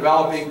working on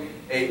developing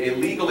a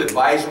legal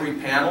advisory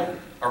panel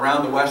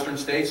around the western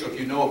states. So if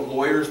you know of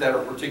lawyers that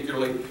are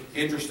particularly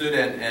interested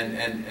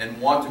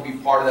and want to be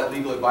part of that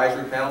legal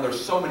advisory panel,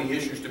 there's so many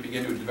issues to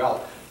begin to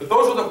develop. But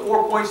those are the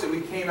 4 points that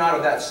we came out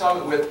of that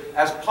summit with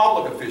as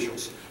public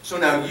officials. So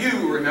now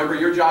you, remember,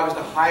 your job is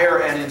to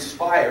hire and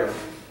inspire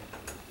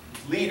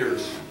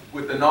leaders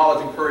with the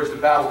knowledge and courage to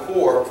battle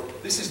for.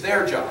 This is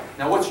their job.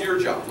 Now what's your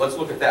job? Let's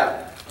look at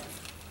that.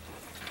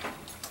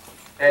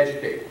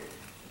 Educate,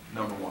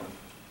 number one.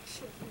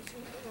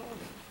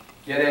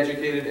 Get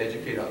educated,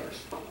 educate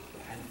others.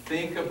 And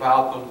think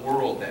about the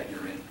world that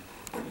you're in.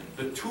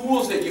 The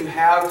tools that you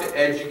have to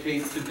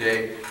educate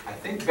today, I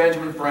think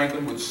Benjamin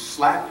Franklin would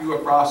slap you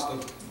across the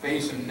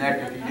face and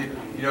neck if you did.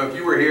 You know, if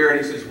you were here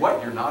and he says,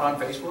 "What? You're not on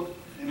Facebook?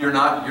 You're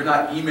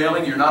not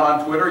emailing? You're not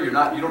on Twitter? You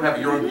don't have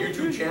your own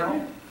YouTube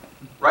channel?"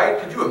 Right?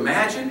 Could you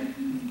imagine?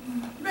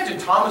 Imagine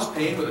Thomas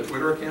Paine with a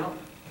Twitter account.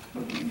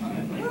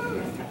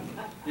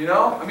 You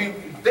know, I mean,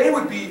 they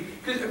would be.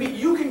 Because I mean,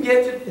 you can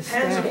get to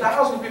tens of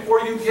thousands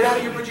before you get out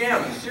of your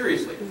pajamas.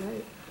 Seriously.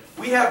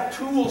 We have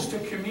tools to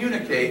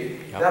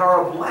communicate that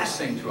are a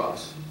blessing to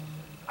us.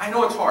 I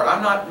know it's hard.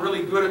 I'm not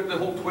really good at the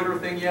whole Twitter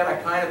thing yet. I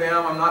kind of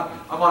am.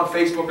 I'm on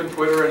Facebook and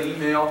Twitter and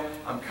email.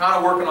 I'm kind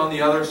of working on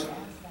the others.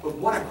 But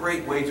what a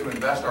great way to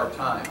invest our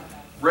time.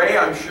 Ray,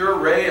 I'm sure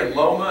Ray and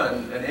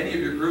Loma and any of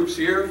your groups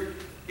here,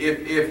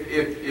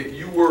 if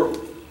you were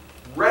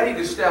ready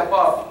to step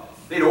up,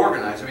 they'd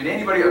organize. I mean,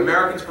 anybody,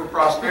 Americans for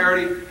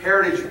Prosperity,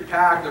 Heritage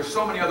PAC, there's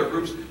so many other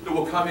groups that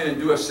will come in and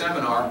do a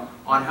seminar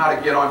on how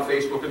to get on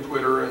Facebook and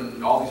Twitter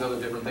and all these other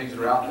different things that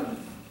are out there.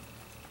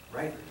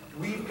 Right?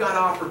 We've got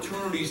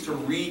opportunities to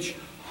reach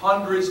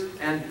hundreds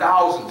and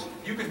thousands.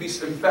 You could be,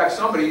 in fact,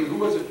 somebody, who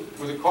was it?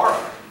 Was it Carl?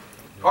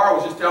 Carl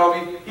was just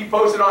telling me, he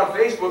posted on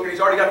Facebook and he's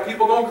already got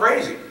people going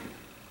crazy.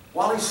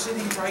 While he's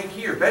sitting right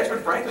here.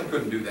 Benjamin Franklin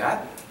couldn't do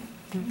that.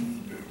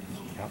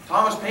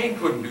 Thomas Paine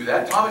couldn't do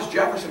that. Thomas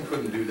Jefferson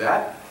couldn't do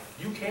that.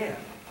 You can.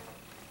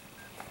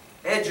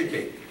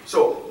 Educate.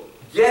 So,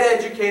 get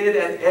educated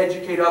and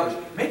educate others.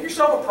 Make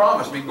yourself a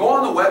promise. I mean, go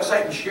on the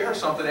website and share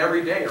something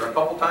every day or a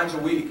couple times a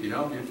week. You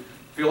know, if you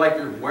feel like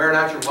you're wearing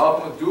out your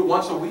welcome, do it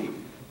once a week.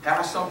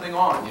 Pass something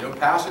on. You know,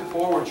 pass it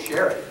forward,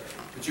 share it.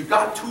 But you've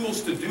got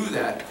tools to do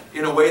that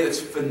in a way that's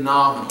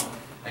phenomenal.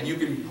 And you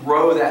can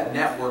grow that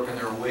network, and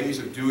there are ways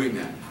of doing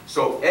that.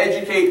 So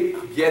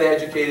educate, get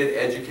educated,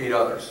 educate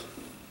others.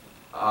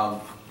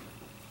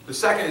 The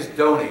second is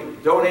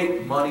donate.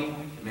 Donate money,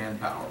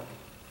 manpower.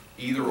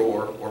 Either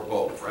or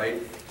both,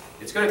 right?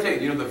 It's going to take,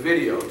 the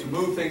video to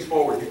move things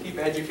forward, to keep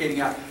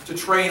educating out, to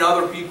train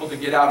other people to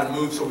get out and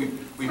move so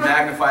we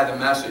magnify the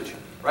message,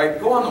 right?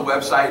 Go on the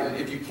website, and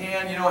if you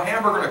can, a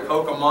hamburger and a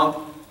Coke a month,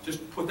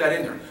 just put that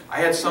in there. I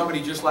had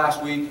somebody just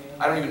last week,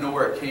 I don't even know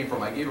where it came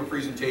from. I gave a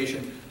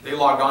presentation. They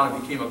logged on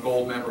and became a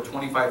gold member,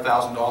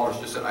 $25,000,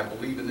 just said, I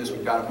believe in this,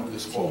 we've got to move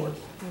this forward.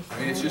 I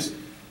mean, it's just,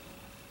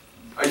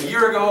 a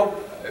year ago,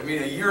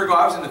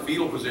 I was in the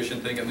fetal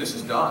position thinking, this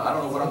is done. I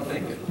don't know what I'm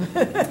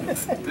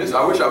thinking.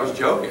 I wish I was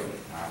joking,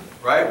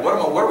 right? What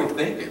are we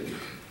thinking?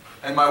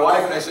 And my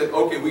wife and I said,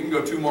 okay, we can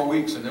go 2 more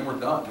weeks and then we're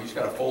done. We just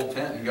got to fold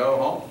tent and go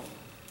home.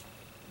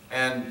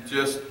 And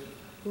just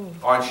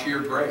on sheer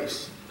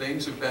grace,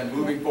 things have been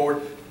moving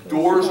forward.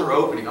 Doors are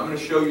opening. I'm going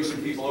to show you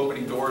some people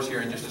opening doors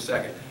here in just a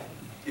second.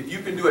 If you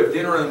can do a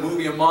dinner and a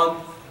movie a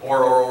month,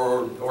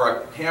 or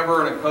a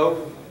hamburger and a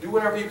Coke, do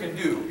whatever you can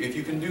do, if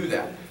you can do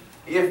that.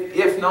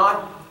 If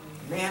not,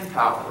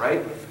 manpower,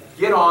 right?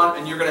 Get on,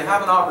 and you're going to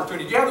have an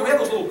opportunity. We have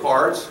those little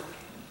cards.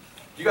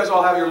 Do you guys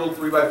all have your little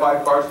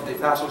 3x5 cards? Did they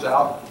pass those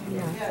out?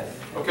 Yes.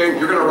 Okay,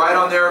 you're going to write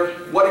on there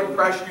what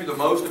impressed you the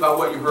most about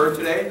what you heard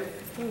today.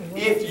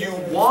 If you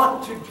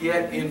want to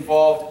get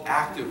involved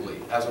actively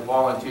as a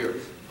volunteer,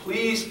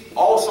 please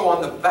also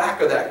on the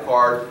back of that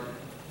card,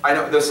 I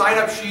know the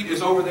sign-up sheet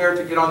is over there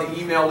to get on the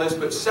email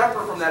list, but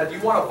separate from that, if you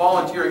want to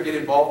volunteer and get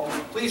involved,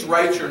 please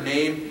write your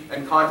name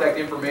and contact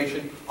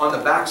information on the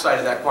back side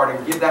of that card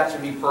and give that to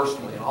me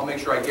personally. And I'll make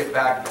sure I get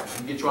back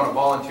and get you on a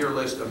volunteer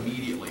list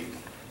immediately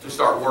to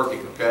start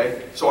working,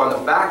 okay? So on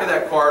the back of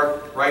that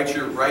card, write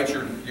your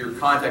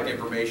contact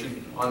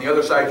information. On the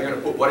other side, you're going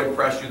to put what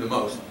impressed you the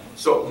most.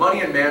 So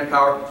money and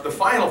manpower. The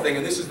final thing,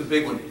 and this is the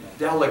big one,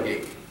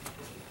 delegate.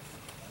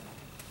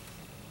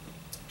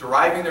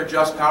 Deriving their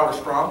just powers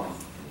from?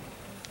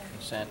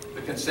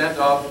 The consent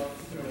of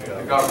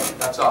the government.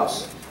 That's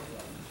us.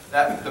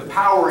 The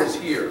power is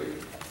here.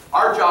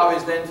 Our job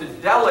is then to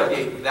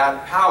delegate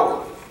that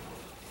power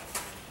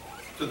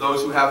to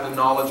those who have the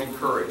knowledge and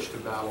courage to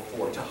battle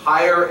for, to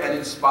hire and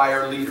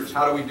inspire leaders.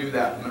 How do we do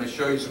that? I'm going to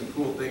show you some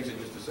cool things in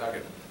just a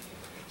second.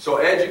 So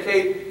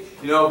educate,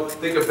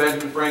 think of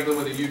Benjamin Franklin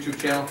with a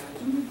YouTube channel.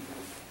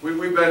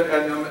 We've been,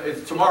 and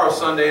it's tomorrow's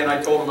Sunday, and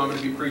I told them I'm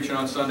going to be preaching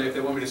on Sunday. If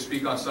they want me to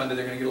speak on Sunday,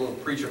 they're going to get a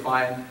little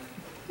preachifying.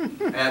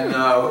 And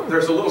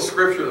there's a little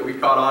scripture that we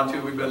caught on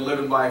to, we've been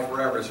living by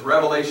forever. It's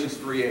Revelations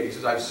 3:8. It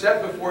says, I've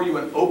set before you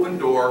an open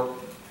door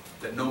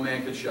that no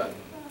man could shut.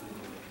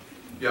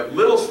 You have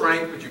little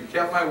strength, but you've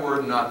kept my word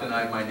and not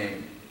denied my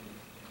name.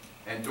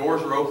 And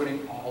doors are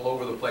opening all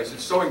over the place.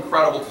 It's so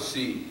incredible to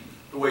see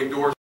the way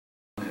doors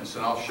are opening this.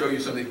 And I'll show you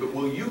something. But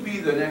will you be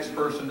the next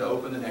person to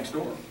open the next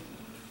door?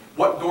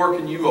 What door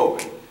can you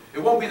open?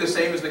 It won't be the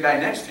same as the guy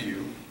next to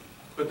you,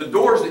 but the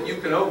doors that you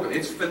can open,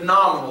 it's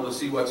phenomenal to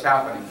see what's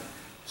happening.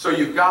 So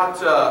you've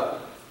got, on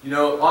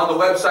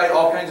the website,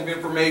 all kinds of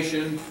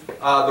information.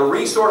 The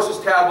resources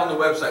tab on the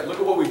website. Look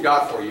at what we've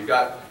got for you. You've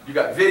got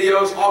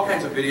videos, all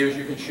kinds of videos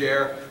you can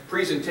share.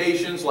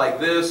 Presentations like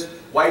this,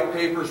 white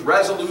papers,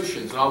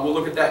 resolutions. And we'll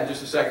look at that in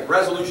just a second.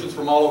 Resolutions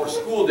from all over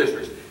school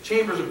districts,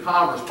 chambers of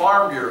commerce,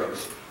 farm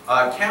bureaus,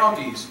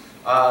 counties,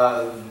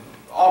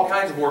 all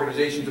kinds of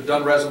organizations have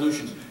done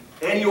resolutions.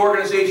 Any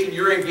organization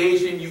you're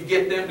engaged in, you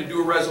get them to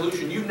do a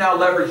resolution. You've now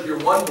leveraged your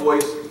one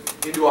voice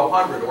into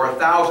 100 or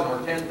 1,000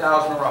 or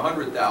 10,000 or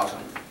 100,000.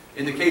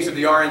 In the case of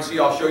the RNC,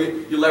 I'll show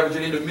you, you leverage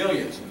it into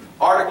millions.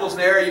 Articles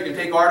there, you can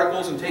take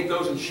articles and take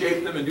those and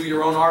shape them and do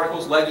your own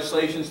articles.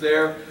 Legislation's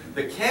there.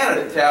 The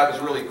candidate tab is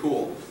really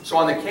cool. So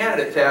on the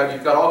candidate tab,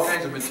 you've got all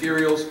kinds of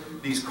materials.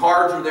 These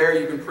cards are there.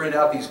 You can print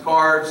out these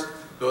cards.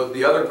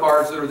 The other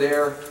cards that are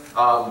there,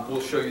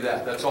 we'll show you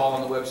that. That's all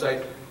on the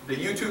website. The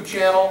YouTube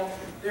channel,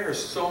 there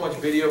is so much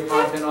video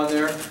content on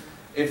there.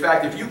 In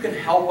fact, if you can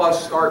help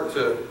us start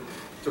to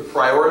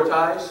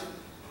prioritize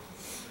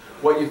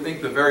what you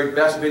think the very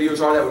best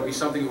videos are, that would be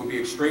something that would be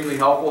extremely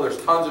helpful.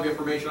 There's tons of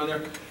information on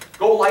there.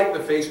 Go like the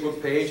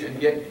Facebook page and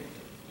get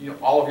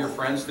all of your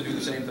friends to do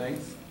the same thing.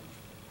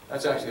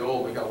 That's actually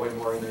old. We got way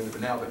more in there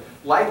now. But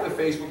like the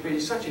Facebook page,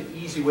 it's such an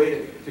easy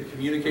way to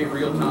communicate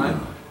real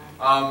time.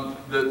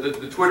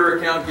 The Twitter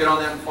account, get on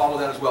that and follow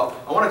that as well.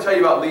 I want to tell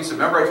you about Lisa.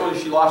 Remember I told you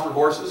she lost her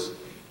horses?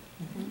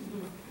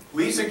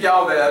 Lisa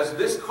Galvez,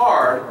 this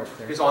card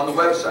is on the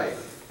website.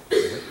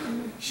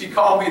 She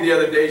called me the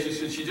other day. She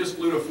said she just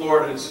flew to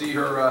Florida to see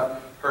her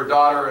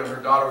daughter, and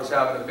her daughter was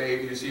having a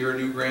baby, to see her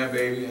new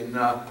grandbaby. And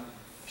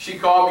she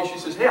called me. She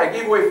says, "Hey, I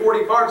gave away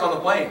 40 cards on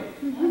the plane."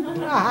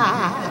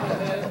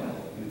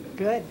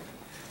 Good.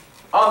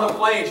 On the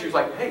plane, she was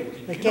like, "Hey,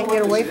 They can't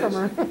get away from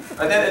her.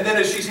 And then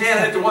as she's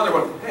handing it to one, they're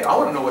going, "Hey, I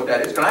want to know what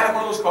that is. Can I have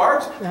one of those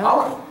cards?"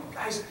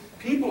 Guys,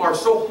 people are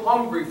so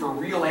hungry for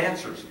real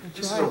answers.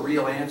 This is a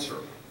real answer.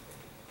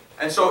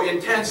 And so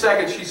in 10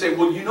 seconds, she said,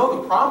 "Well, you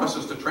know the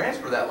promises to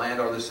transfer that land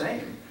are the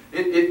same.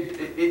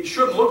 It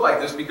shouldn't look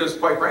like this because,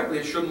 quite frankly,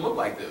 it shouldn't look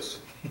like this.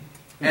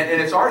 And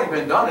it's already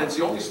been done, and it's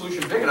the only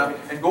solution big enough.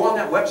 And go on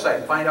that website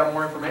and find out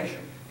more information."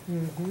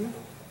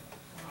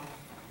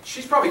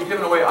 She's probably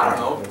given away, I don't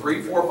know,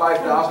 3, 4,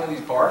 5,000 of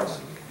these cards.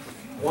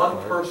 One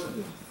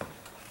person.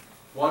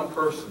 One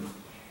person.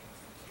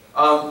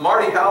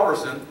 Marty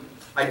Halverson,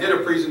 I did a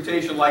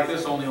presentation like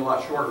this, only a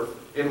lot shorter,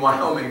 in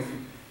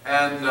Wyoming.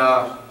 And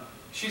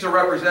she's a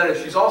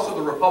representative. She's also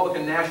the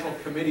Republican National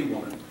Committee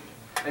woman.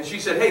 And she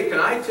said, "Hey, can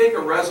I take a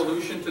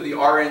resolution to the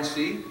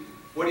RNC?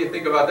 What do you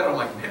think about that?" I'm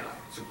like, "Man,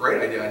 it's a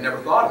great idea. I never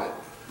thought of it."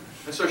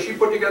 And so she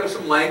put together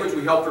some language.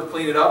 We helped her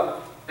clean it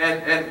up.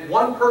 And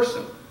one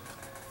person,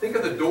 think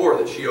of the door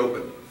that she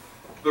opened.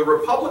 The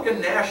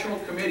Republican National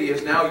Committee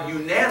has now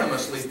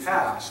unanimously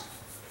passed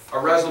a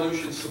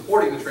resolution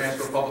supporting the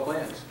transfer of public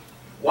lands.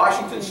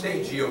 Washington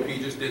State GOP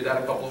just did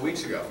that a couple of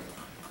weeks ago.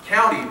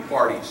 County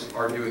parties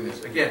are doing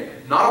this. Again,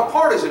 not a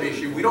partisan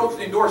issue. We don't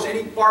endorse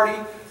any party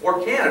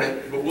or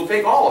candidate, but we'll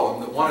take all of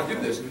them that want to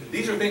do this.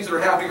 These are things that are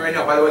happening right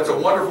now. By the way, it's a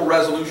wonderful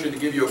resolution to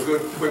give you a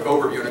good, quick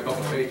overview in a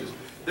couple of pages.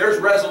 There's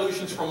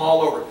resolutions from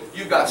all over.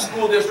 You've got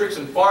school districts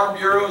and farm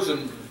bureaus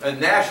and a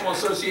National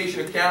Association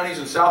of Counties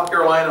in South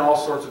Carolina, and all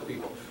sorts of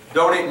people.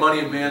 Donate money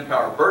and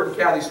manpower. Bert and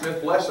Kathy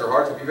Smith, bless their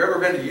hearts. If you've ever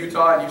been to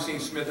Utah and you've seen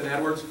Smith and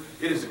Edwards,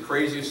 it is the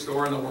craziest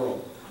store in the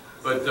world.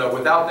 But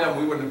without them,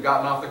 we wouldn't have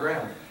gotten off the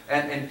ground.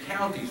 And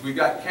counties. We've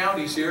got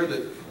counties here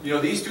that, you know,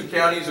 these two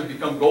counties have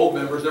become gold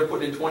members. They're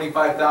putting in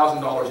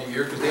 $25,000 a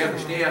year because they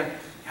understand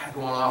you got to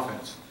go on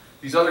offense.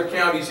 These other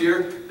counties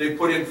here, they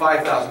put in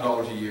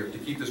 $5,000 a year to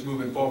keep this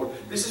moving forward.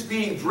 This is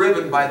being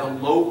driven by the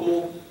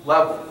local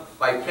level,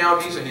 by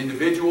counties and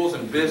individuals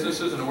and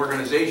businesses and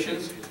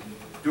organizations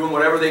doing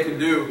whatever they can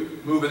do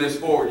moving this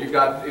forward. You've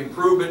got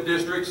improvement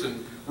districts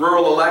and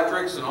rural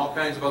electrics and all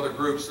kinds of other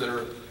groups that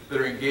are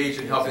engaged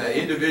in helping that.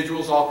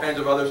 Individuals, all kinds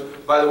of others.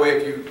 By the way,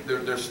 if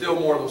there's still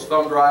more of those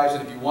thumb drives,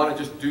 and if you want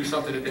to just do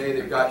something today,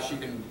 she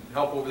can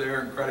help over there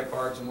and credit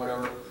cards and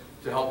whatever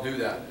to help do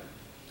that.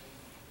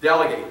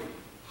 Delegate.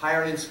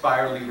 Hire and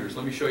inspire leaders.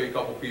 Let me show you a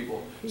couple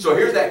people. So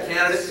here's that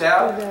candidate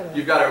tab.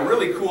 You've got a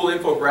really cool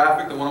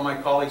infographic that one of my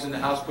colleagues in the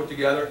House put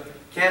together.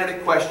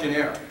 Candidate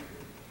questionnaire.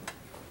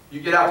 You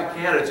get out to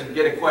candidates and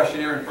get a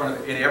questionnaire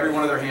in every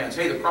one of their hands.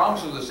 Hey, the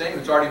promises are the same.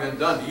 It's already been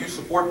done. Do you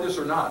support this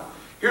or not?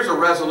 Here's a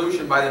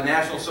resolution by the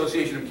National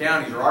Association of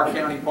Counties, or our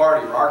county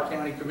party, or our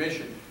county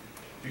commission.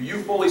 Do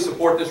you fully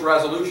support this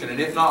resolution? And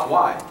if not,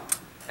 why?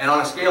 And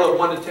on a scale of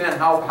 1 to 10,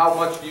 how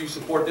much do you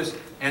support this?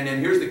 And then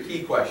here's the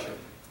key question.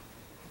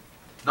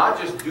 Not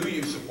just do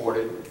you support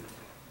it,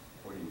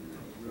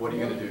 what are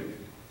you going to do?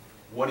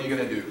 What are you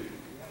going to do?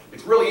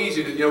 It's really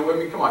easy to, I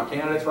mean, come on,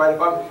 candidates, right?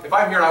 If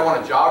I'm here and I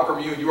want a job from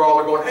you, and you all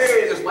are going,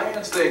 "Hey, this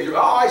lands thing,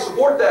 oh, I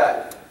support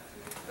that,"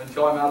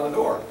 until I'm out of the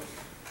door.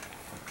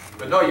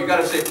 But no, you've got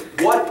to say,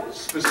 what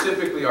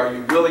specifically are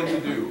you willing to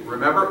do?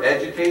 Remember,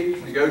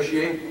 educate,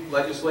 negotiate,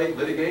 legislate,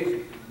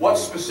 litigate. What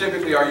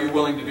specifically are you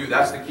willing to do?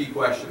 That's the key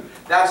question.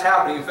 That's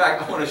happening. In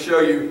fact, I want to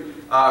show you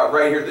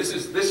right here. This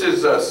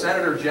is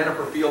Senator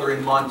Jennifer Fielder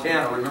in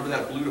Montana. Remember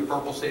that blue to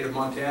purple state of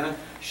Montana?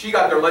 She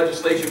got their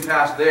legislation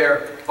passed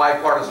there,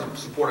 bipartisan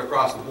support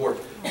across the board.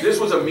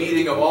 This was a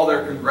meeting of all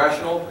their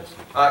congressional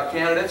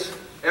candidates.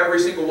 Every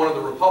single one of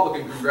the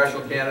Republican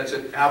congressional candidates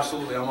said,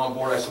 "Absolutely, I'm on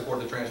board. I support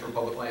the transfer of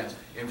public lands,"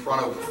 in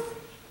front of,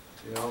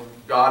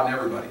 God and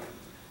everybody.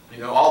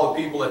 All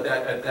the people at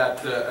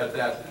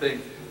that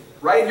thing.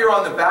 Right here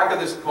on the back of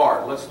this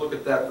card. Let's look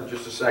at that for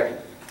just a second.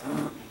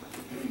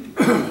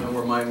 I don't know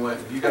where mine went.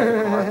 You got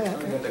the card?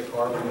 You got that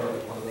card?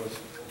 One of those.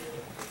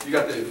 You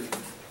got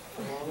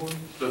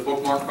the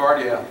bookmark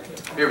card? Yeah.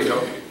 Here we go.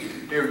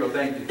 Here we go.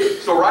 Thank you.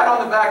 So right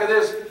on the back of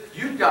this,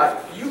 you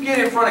get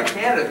in front of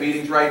candidate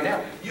meetings right now.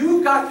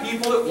 You've got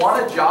people that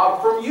want a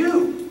job from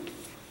you.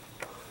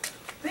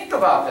 Think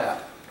about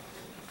that.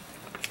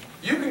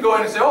 You can go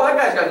in and say, "Oh, that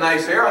guy's got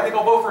nice hair. I think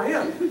I'll vote for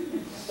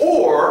him."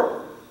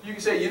 Or you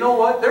can say, "You know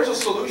what? There's a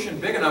solution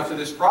big enough to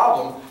this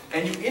problem,"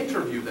 and you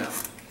interview them.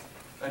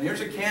 And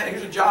here's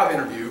a job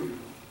interview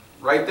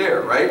right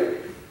there, right?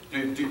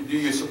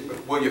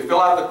 Will you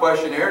fill out the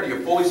questionnaire? Do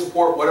you fully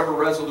support whatever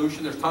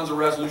resolution? There's tons of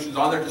resolutions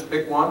on there. Just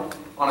pick one.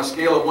 On a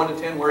scale of 1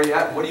 to 10, where are you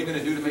at? What are you going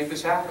to do to make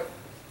this happen?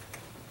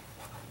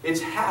 It's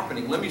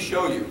happening. Let me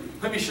show you.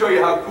 Let me show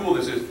you how cool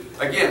this is.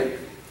 Again,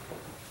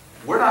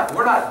 we're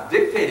not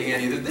dictating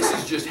any of this.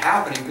 This is just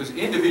happening because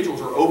individuals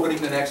are opening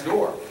the next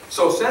door.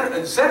 So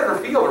Senator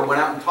Fielder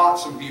went out and taught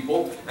some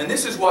people, and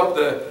this is what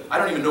I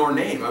don't even know her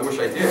name, I wish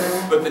I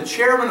did, but the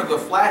chairman of the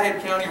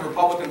Flathead County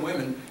Republican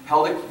Women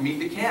held a meet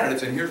the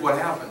candidates, and here's what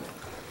happened.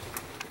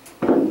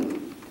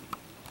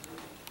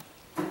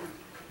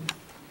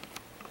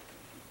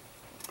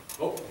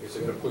 Oh, I guess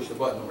I'm going to push the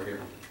button over here.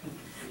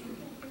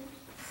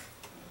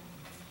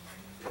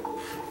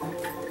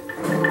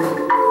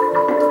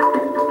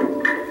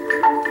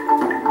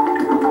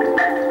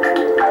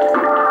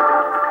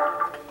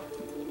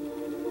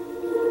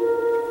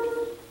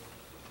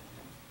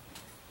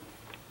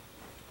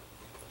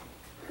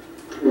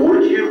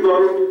 Would you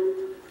vote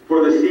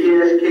for the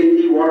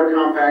CSKT Water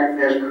Compact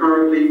as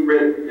currently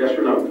written? Yes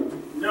or no?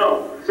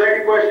 No.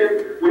 Second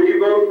question, would you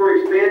vote for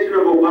expansion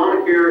of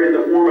Obamacare in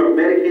the form of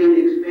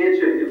Medicaid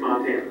expansion in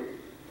Montana?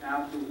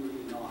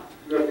 Absolutely not.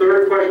 The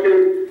third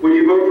question, would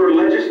you vote for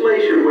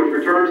legislation which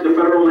returns the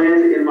federal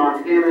lands in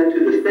Montana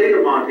to the state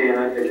of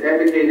Montana as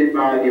advocated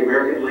by the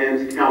American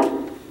Lands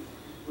Council?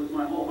 With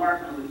my whole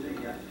heart, I would say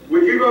yes.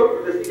 Would you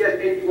vote for the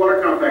CSKT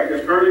Water Compact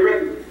as currently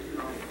written?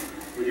 No.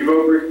 Would you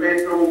vote for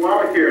expansion of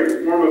Obamacare in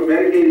the form of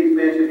Medicaid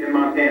expansion in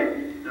Montana?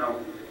 No.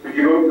 Would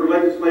you vote for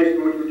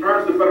legislation which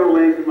returns the federal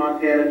lands in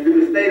Montana to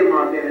the state of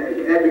Montana as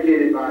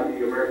advocated by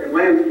the American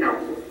Lands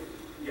Council?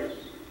 Yes.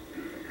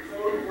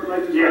 Vote for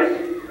legislation.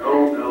 Yes.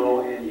 No,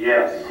 no, and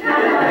yes. No,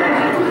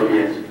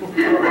 yes.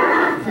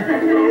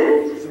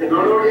 No,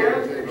 no,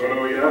 yes. No,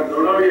 no, yes.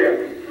 No, no, yes.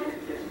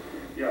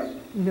 Yes.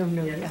 No,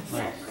 no, yes.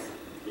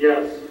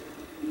 Yes.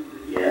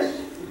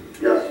 Yes.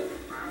 Yes.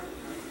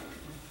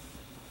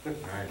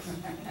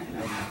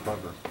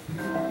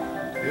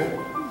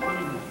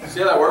 See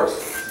how that works?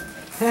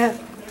 I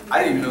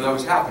didn't even know that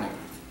was happening.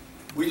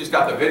 We just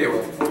got the video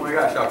of, oh my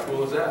gosh, how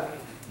cool is that?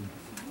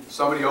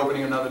 Somebody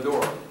opening another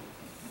door.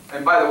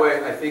 And by the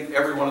way, I think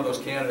every one of those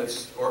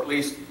candidates, or at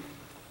least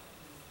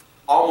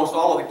almost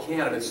all of the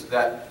candidates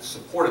that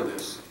supported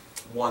this,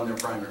 won their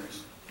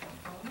primaries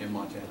in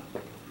Montana.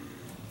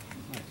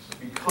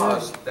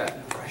 Because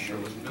that pressure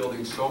was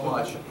building so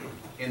much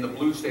in the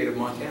blue state of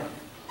Montana.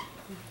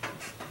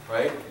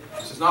 Right?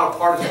 This is not a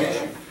partisan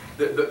issue.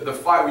 The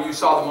fire, when you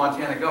saw the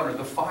Montana governor,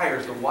 the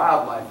fires, the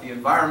wildlife, the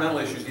environmental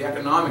issues, the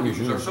economic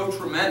issues are so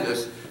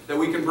tremendous that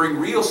we can bring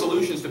real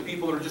solutions to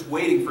people that are just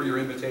waiting for your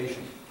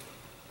invitation.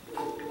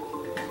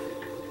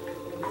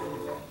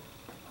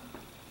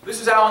 This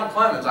is Alan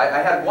Clemens. I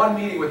had one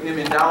meeting with him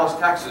in Dallas,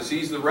 Texas.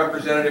 He's the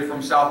representative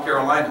from South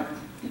Carolina.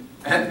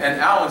 And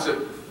Alan said,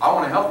 I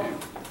want to help you.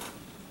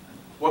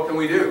 What can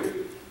we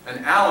do?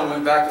 And Alan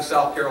went back to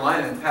South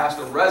Carolina and passed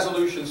a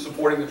resolution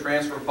supporting the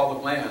transfer of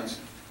public lands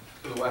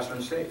to the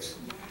western states.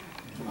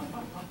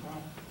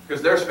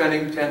 Because they're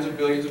spending tens of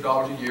billions of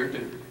dollars a year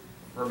to,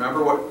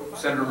 remember what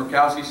Senator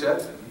Murkowski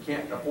said? You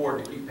can't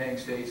afford to keep paying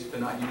states to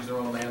not use their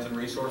own lands and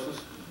resources.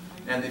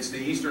 And it's the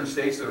eastern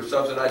states that are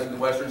subsidizing the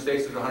western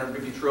states. There's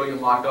 150 trillion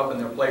locked up and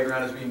their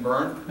playground is being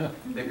burned.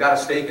 They've got a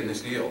stake in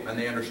this deal and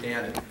they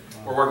understand it.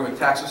 We're working with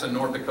Texas and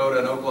North Dakota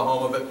and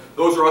Oklahoma, but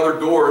those are other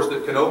doors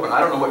that can open. I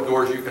don't know what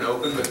doors you can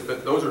open,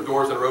 but those are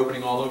doors that are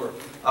opening all over.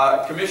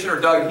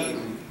 Commissioner Doug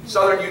Heaton,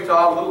 Southern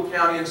Utah, little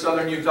county in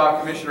Southern Utah,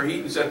 Commissioner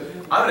Heaton said,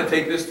 I'm going to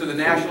take this to the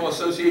National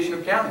Association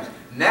of Counties.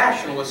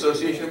 National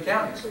Association of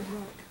Counties.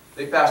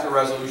 They passed a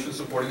resolution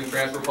supporting the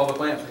transfer of public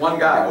lands. One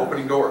guy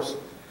opening doors.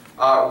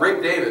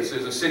 Rick Davis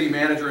is a city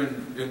manager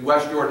in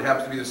West Jordan,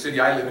 happens to be the city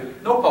I live in.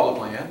 No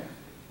public land.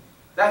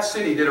 That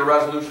city did a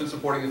resolution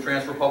supporting the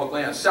transfer of public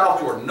lands. South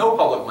Jordan, no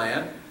public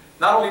land.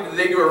 Not only did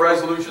they do a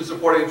resolution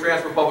supporting the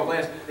transfer of public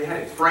lands, they had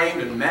it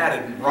framed and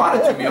matted and brought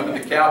it to me up at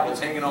the Capitol.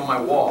 It's hanging on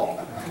my wall.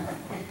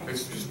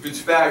 It's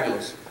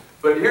fabulous.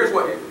 But here's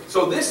what,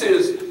 so this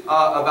is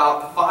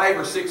about 5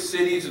 or 6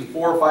 cities and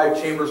 4 or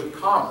 5 chambers of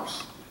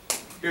commerce.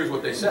 Here's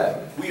what they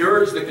said. We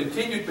urge the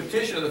continued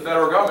petition of the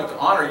federal government to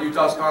honor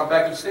Utah's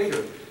compact of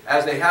statehood,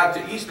 as they have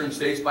to eastern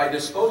states, by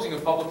disposing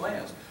of public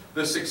lands.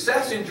 The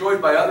success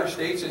enjoyed by other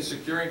states in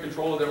securing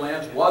control of their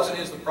lands was and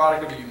is the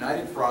product of a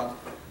united front,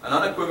 an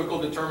unequivocal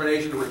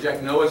determination to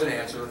reject no as an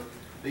answer.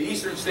 The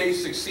eastern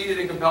states succeeded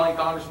in compelling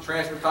Congress to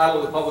transfer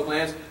title of the public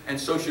lands, and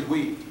so should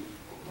we.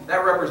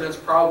 That represents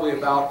probably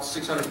about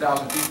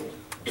 600,000 people.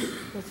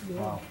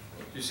 Wow.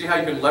 You see how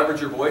you can leverage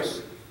your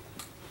voice?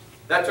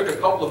 That took a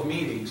couple of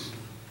meetings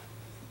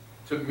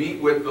to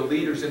meet with the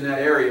leaders in that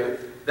area.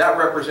 That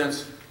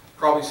represents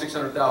probably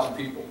 600,000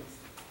 people.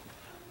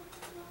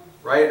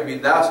 Right? I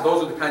mean,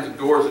 those are the kinds of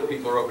doors that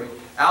people are opening.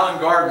 Alan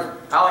Gardner.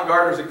 Alan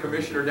Gardner is a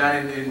commissioner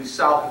down in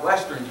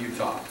southwestern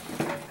Utah.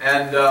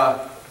 And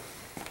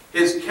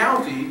his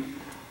county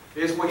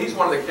is, well, he's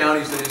one of the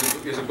counties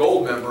that is a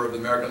gold member of the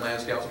American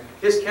Lands Council.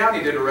 His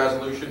county did a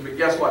resolution, but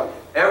guess what?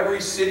 Every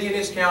city in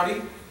his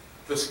county,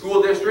 the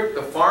school district,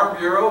 the farm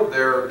bureau,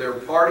 their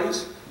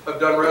parties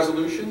have done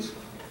resolutions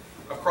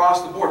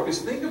across the board.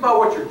 Because think about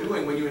what you're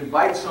doing when you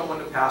invite someone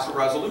to pass a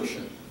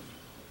resolution.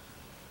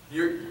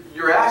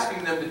 you're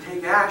asking them to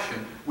take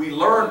action. We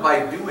learn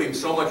by doing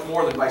so much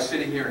more than by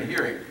sitting here and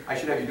hearing. I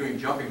should have you doing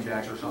jumping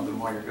jacks or something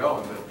while you're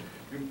going, but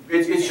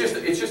it's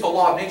just a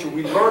law of nature.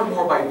 We learn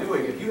more by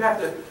doing. If you have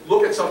to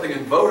look at something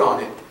and vote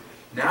on it,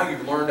 now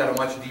you've learned at a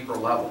much deeper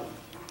level.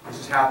 This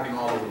is happening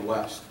all over the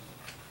West.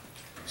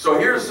 So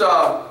here's,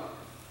 I'm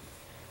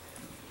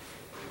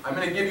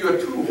going to give you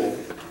a tool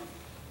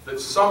that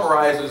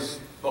summarizes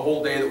the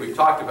whole day that we've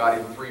talked about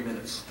in 3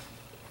 minutes.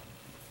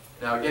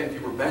 Now again, if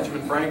you were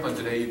Benjamin Franklin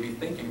today, you'd be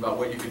thinking about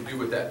what you could do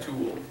with that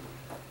tool,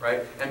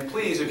 right? And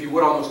please, if you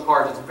would on those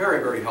cards, it's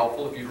very, very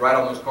helpful if you'd write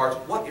on those cards,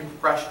 what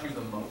impressed you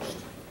the most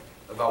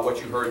about what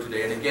you heard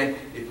today. And again,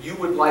 if you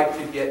would like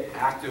to get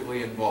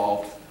actively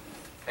involved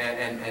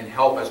and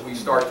help as we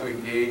start to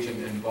engage and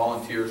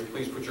volunteers,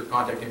 please put your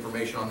contact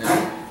information on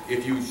that.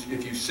 If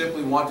you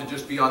simply want to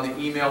just be on the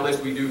email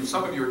list, we do,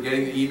 some of you are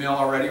getting the email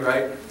already,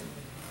 right?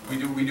 We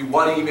do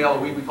one email a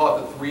week. We call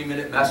it the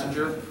 3-minute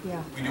messenger.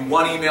 Yeah. We do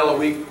one email a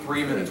week,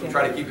 3 minutes. We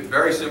try to keep it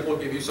very simple,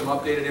 give you some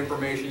updated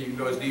information. You can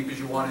go as deep as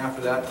you want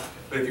after that.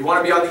 But if you want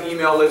to be on the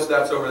email list,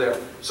 that's over there.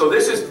 So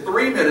this is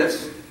 3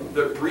 minutes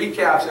that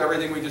recaps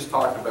everything we just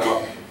talked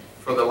about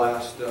for the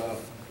last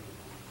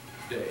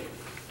day.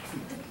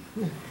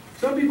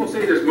 Some people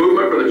say this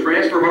movement for the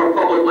transfer of our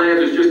public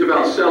lands is just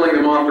about selling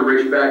them off to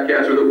rich fat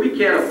cats, or that we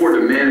can't afford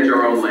to manage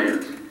our own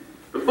lands.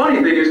 The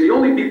funny thing is, the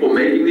only people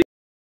making these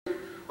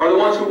are the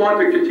ones who want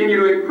to continue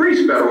to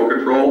increase federal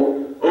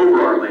control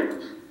over our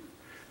lands.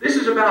 This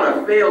is about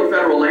a failed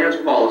federal lands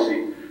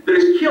policy that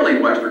is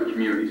killing Western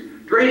communities,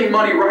 draining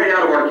money right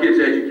out of our kids'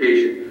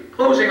 education,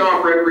 closing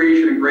off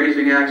recreation and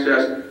grazing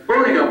access,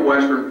 burning up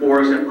Western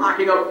forests, and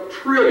locking up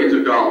trillions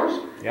of dollars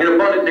in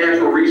abundant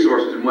natural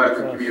resources in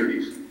Western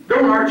communities.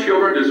 Don't our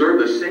children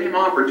deserve the same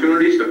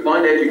opportunities to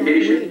fund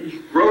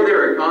education, grow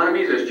their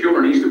economies as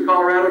children east of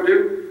Colorado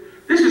do?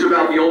 This is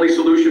about the only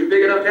solution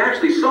big enough to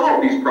actually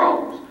solve these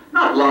problems,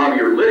 not lobby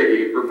or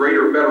litigate for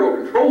greater federal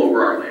control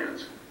over our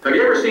lands. Have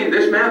you ever seen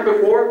this map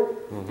before?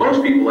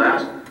 Most people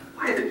ask,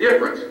 why the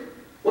difference?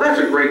 Well, that's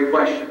a great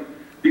question,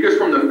 because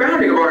from the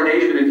founding of our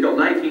nation until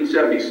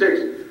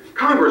 1976,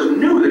 Congress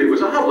knew that it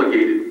was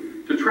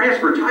obligated to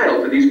transfer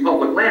title to these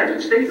public lands in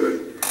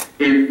statehood.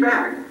 In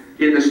fact,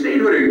 in the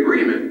statehood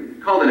agreement,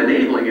 called an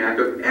enabling act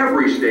of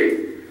every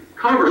state,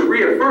 Congress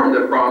reaffirmed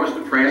that promise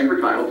to transfer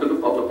title to the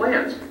public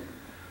lands.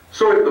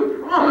 So if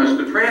the promise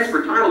to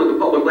transfer title to the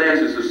public lands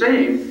is the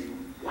same,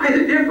 why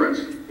the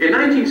difference? In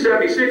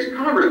 1976,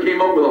 Congress came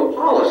up with a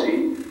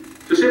policy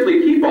to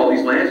simply keep all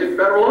these lands in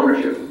federal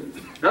ownership.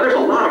 Now there's a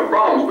lot of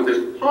problems with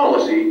this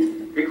policy,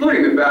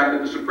 including the fact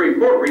that the Supreme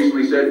Court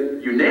recently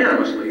said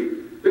unanimously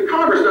that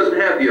Congress doesn't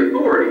have the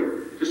authority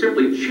to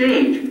simply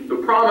change the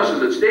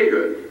promises at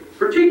statehood,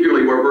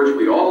 particularly where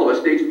virtually all of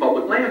a state's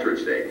public lands are at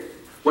stake.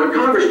 When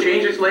Congress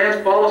changed its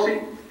lands policy,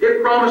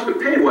 it promised to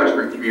pay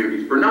Western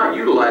communities for not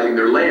utilizing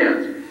their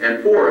lands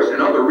and forests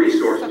and other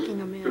resources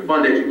to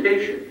fund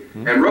education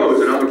and roads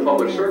and other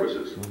public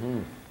services.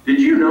 Did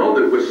you know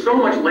that with so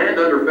much land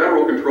under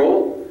federal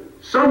control,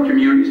 some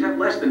communities have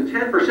less than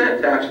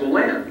 10% taxable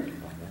land?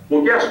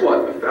 Well, guess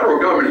what? The federal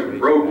government is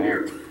broke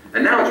here,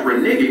 and now it's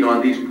reneging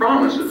on these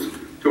promises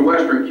to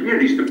Western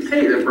communities to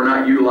pay them for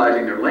not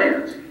utilizing their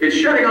lands. It's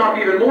shutting off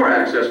even more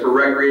access for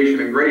recreation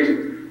and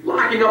grazing,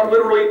 locking up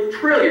literally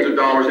trillions of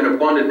dollars in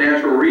abundant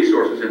natural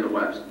resources in the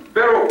West.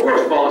 Federal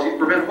forest policies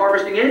prevent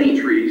harvesting any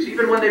trees,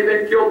 even when they've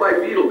been killed by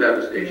beetle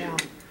devastation.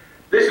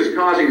 This is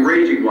causing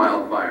raging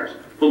wildfires,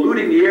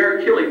 polluting the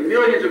air, killing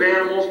millions of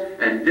animals,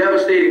 and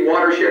devastating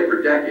watershed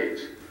for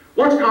decades.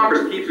 Once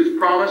Congress keeps its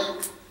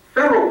promise,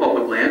 federal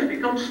public lands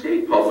become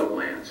state public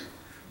lands,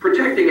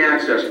 protecting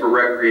access for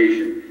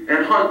recreation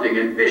and hunting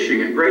and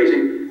fishing and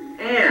grazing,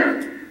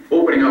 and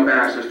opening up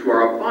access to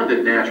our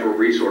abundant natural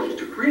resources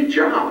to create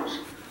jobs,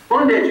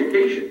 fund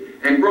education,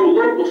 and grow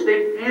local,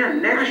 state,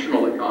 and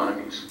national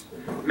economies.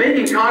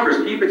 Making Congress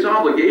keep its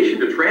obligation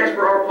to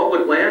transfer our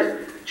public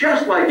lands,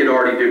 just like it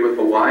already did with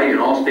Hawaii and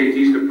all states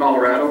east of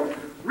Colorado,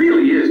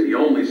 really is the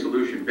only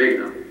solution big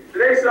enough.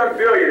 Today, some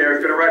billionaire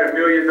is going to write $1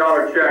 million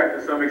check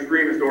to some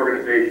extremist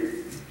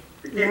organization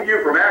to keep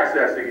you from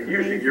accessing and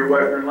using your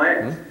Western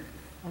lands.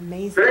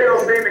 Amazing. Today,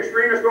 those same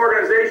extremist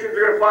organizations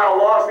are going to file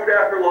lawsuit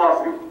after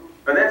lawsuit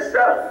and then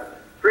settle,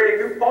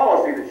 creating new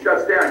policy that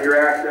shuts down your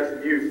access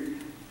and use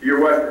to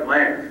your Western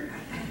lands.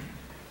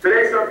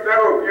 Today, some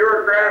federal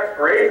bureaucrat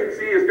or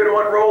agency is going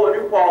to unroll a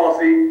new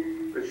policy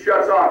that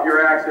shuts off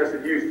your access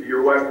and use to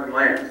your Western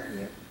lands.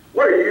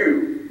 What are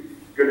you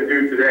going to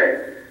do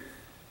today?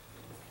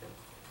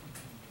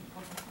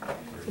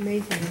 It's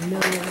amazing. $1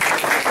 million.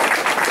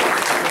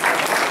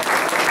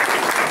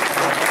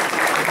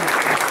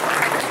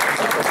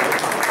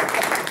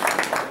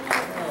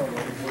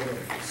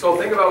 So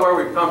think about where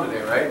we've come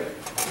today, right?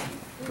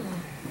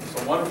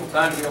 It's a wonderful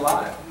time to be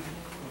alive.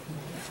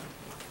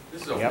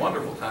 This is a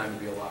wonderful time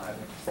to be alive.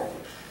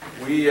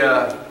 We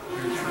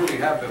truly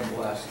have been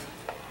blessed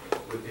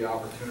with the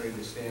opportunity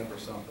to stand for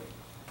something.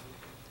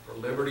 For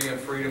liberty and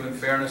freedom and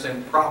fairness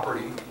and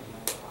property.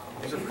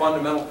 These are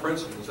fundamental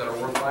principles that are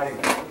worth fighting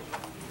for.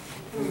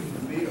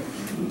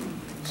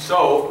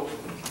 So,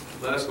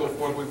 Let us go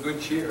forth with good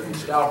cheer and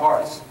stout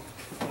hearts.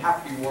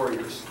 Happy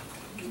warriors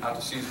out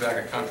to seize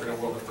back a country and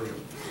a world of freedom.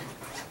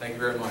 Thank you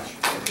very much.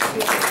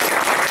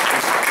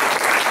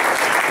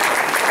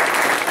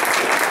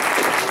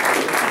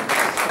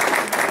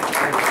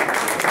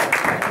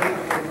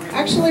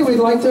 Actually, we'd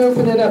like to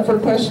open it up for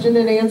question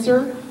and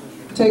answer.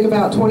 Take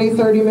about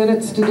 20-30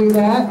 minutes to do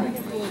that.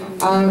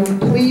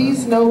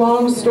 Please, no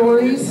long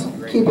stories.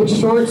 Keep it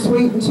short,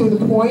 sweet, and to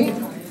the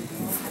point.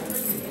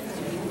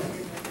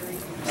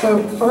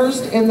 So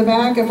first in the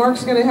back, and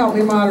Mark's going to help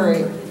me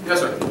moderate. Yes,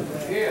 sir.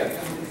 Yes.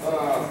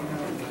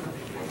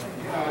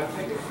 I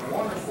think it's a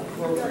wonderful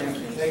program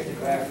to take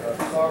back our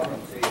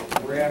sovereignty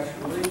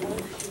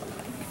grassroots.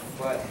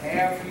 But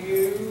have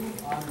you,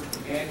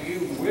 and you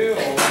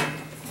will,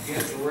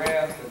 get the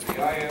wrath of the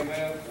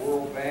IMF,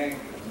 World Bank,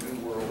 and the New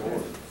World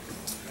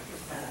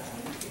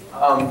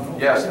Order?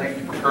 Yes, thank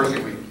you for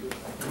cursing me.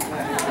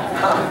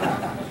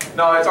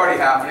 No, it's already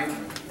happening.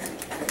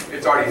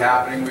 It's already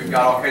happening. We've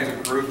got all kinds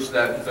of groups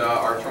that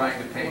are trying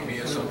to paint me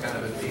as some kind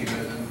of a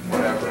demon and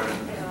whatever.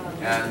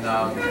 And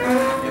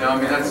you know, I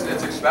mean,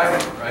 it's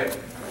expected, right?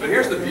 But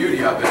here's the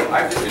beauty of it.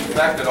 I've just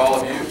infected all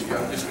of you.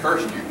 I've just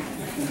cursed you.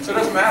 So it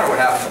doesn't matter what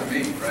happens to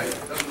me, right?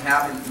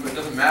 It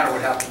doesn't matter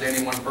what happens to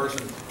any one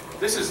person.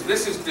 This is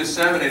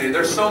disseminated.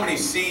 There's so many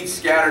seeds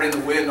scattered in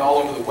the wind all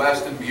over the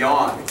West and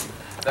beyond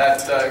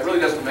that it really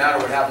doesn't matter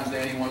what happens to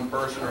any one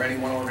person or any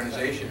one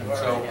organization. And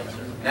so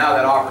now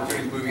that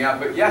opportunity is moving out.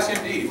 But yes,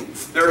 indeed,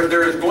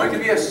 there is going to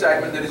be a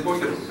segment that is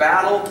going to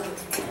battle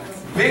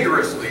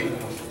vigorously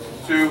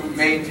to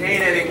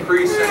maintain and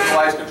increase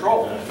centralized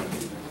control.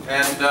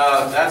 And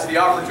that's the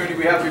opportunity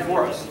we have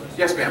before us.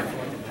 Yes, ma'am.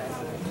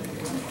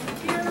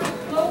 Here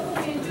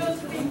locally in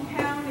Josephine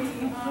County,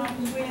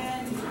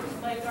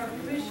 when like our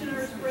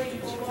commissioners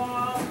break the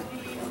law,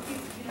 we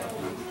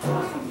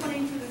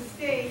complain to the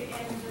state,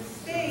 and the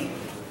state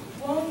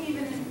won't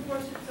even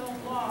enforce its own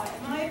law.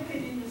 In my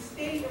opinion, the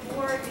state of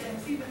Oregon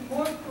is even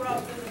more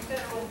corrupt than the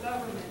federal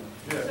government.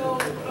 So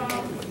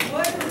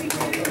what do we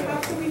do? How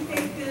can we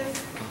take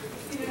this,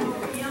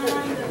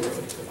 beyond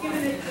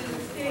giving it to the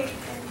state,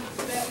 and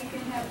so that we can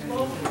have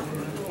local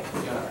control?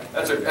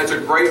 That's a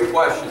great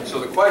question. So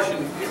the question,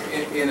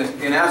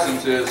 in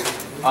essence, is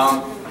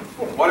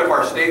what if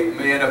our state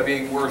may end up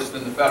being worse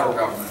than the federal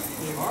government?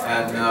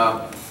 And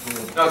no,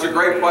 it's a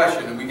great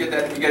question, and we get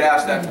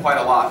asked that quite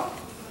a lot.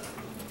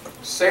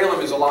 Salem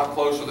is a lot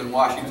closer than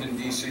Washington,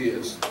 D.C.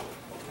 is.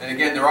 And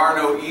again, there are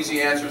no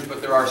easy answers, but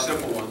there are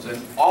simple ones.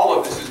 And all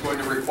of this is going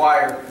to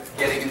require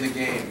getting in the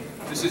game.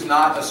 This is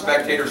not a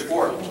spectator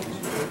sport.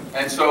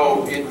 And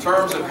so in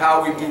terms of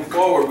how we move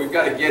forward, we've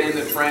got to get in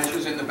the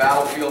trenches, in the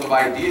battlefield of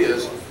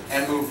ideas,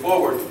 and move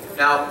forward.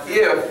 Now,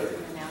 if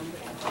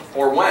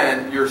or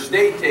when your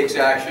state takes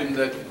action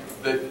that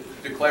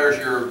declares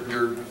your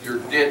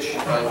ditch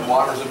the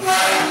waters of the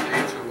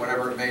United States or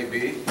whatever it may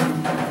be,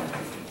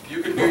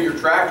 you can do your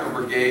tractor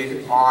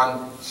brigade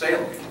on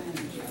Salem.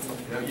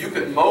 You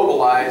can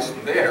mobilize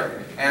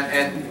there,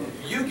 and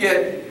you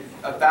get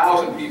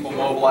 1,000 people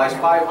mobilized,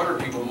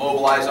 500 people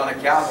mobilized on a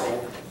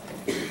capital.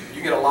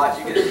 You get a lot.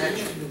 You get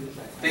attention.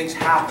 Things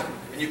happen,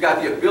 and you've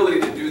got the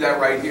ability to do that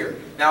right here.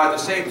 Now, at the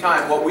same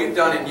time, what we've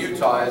done in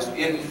Utah is,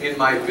 in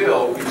my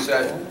bill, we've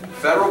said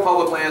federal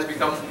public lands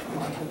become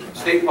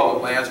state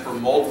public lands for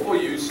multiple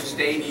use,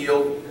 sustained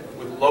yield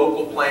with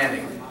local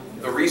planning.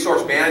 The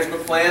resource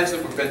management plans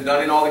that have been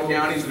done in all the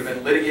counties that have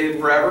been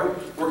litigated forever,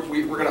 we're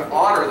going to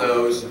honor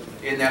those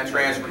in that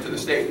transfer to the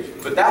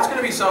state. But that's going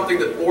to be something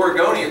that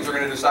Oregonians are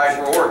going to decide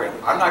for Oregon.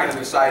 I'm not going to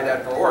decide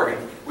that for Oregon.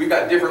 We've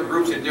got different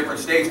groups in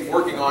different states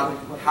working on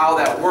how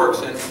that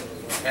works, and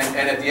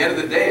at the end of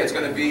the day, it's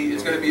going to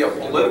be a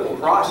political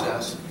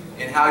process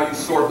in how you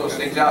sort those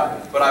things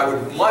out. But I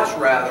would much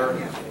rather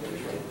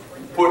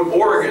put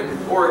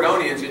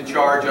Oregonians in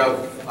charge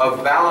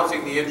of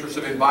balancing the interests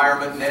of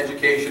environment and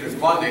education and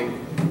funding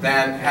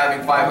than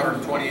having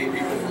 528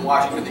 people from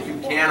Washington that you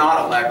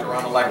cannot elect or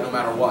unelect no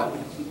matter what.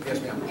 Yes,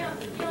 ma'am. Yeah,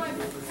 I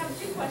have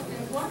two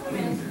questions. One of them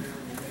is,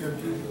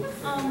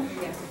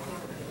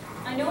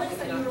 I noticed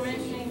that you were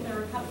mentioning there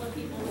were a couple of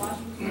people in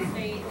Washington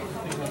State and a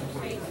couple of other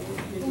states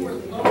who were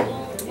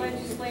local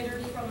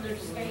legislators from their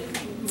state,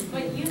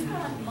 but you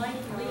had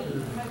Mike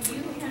Lee. Have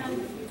you had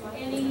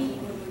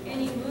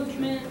any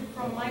movement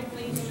from Mike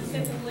Lee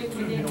specifically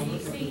within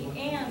D.C.?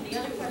 And the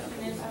other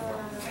question is,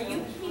 are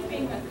you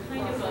keeping a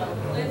kind of a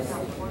list?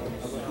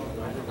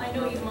 I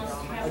know you must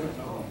have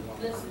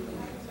a list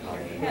in your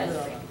head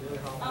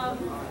of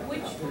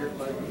which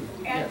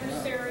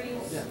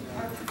adversaries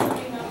are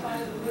coming up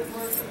out of the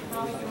woodwork and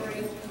how you're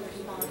able to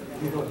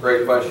respond.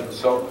 Great question.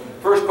 So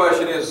first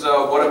question is,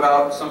 what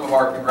about some of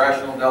our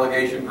congressional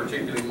delegation,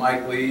 particularly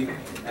Mike Lee?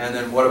 And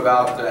then what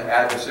about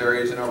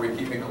adversaries, and are we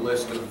keeping a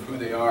list of who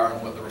they are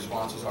and what the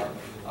responses are?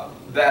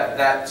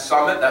 That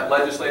summit, that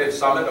legislative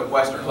summit of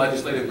Western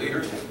legislative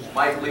leaders,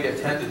 Mike Lee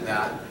attended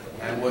that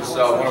and was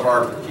one of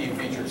our key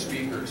featured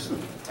speakers.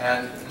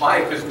 And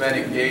Mike has been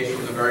engaged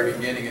from the very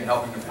beginning in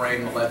helping to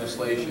frame the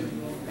legislation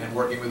and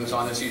working with us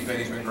on this. He's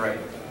been great.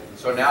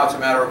 So now it's a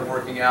matter of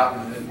working out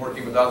and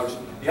working with others.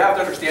 You have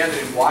to understand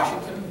that in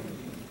Washington,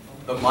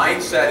 the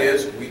mindset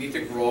is we need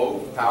to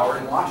grow power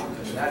in Washington.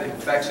 And that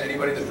affects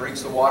anybody that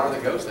drinks the water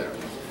that goes there.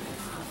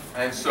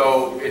 And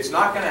so it's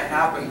not going to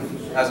happen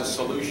as a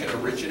solution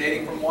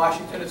originating from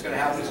Washington. It's going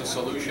to happen as a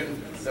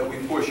solution that we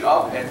push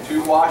up and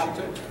to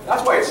Washington.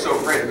 That's why it's so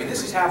great. I mean,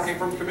 this is happening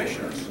from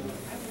commissioners.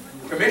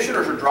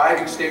 Commissioners are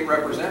driving state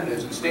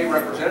representatives, and state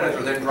representatives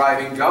are then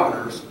driving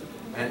governors.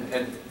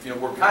 And you know,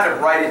 we're kind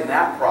of right in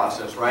that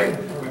process, right?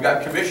 We've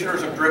got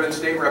commissioners have driven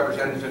state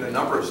representatives in a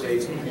number of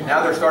states.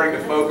 Now they're starting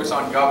to focus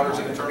on governors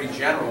and attorney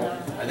general,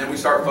 and then we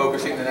start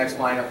focusing the next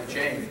line up the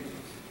chain.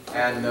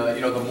 And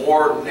you know, the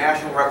more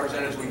national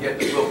representatives we get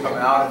that will come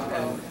out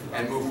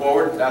and move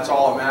forward, that's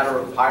all a matter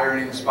of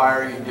hiring,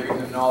 inspiring, and giving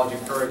them knowledge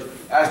and courage.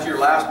 As to your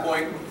last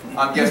point,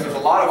 yes, there's a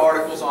lot of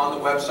articles on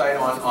the website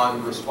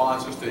on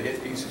responses to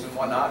hit pieces and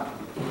whatnot.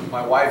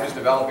 My wife is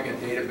developing a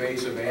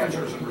database of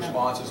answers and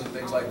responses and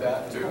things like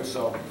that too.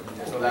 So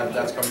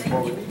that's coming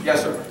forward.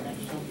 Yes, sir.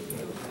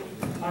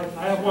 I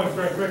have one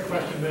very quick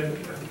question. Then,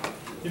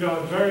 you know,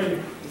 I'm very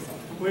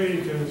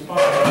pleased and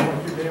inspired by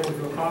what you've been able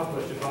to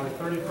accomplish. And by the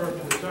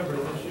 31st of December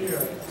this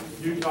year,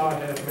 Utah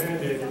has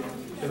mandated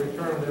the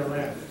return of their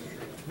land.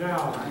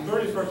 Now,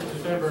 31st of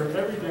December,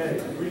 every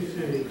day we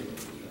see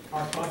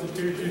our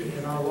Constitution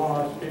and our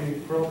laws being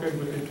broken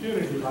with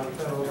impunity by the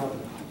federal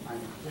government.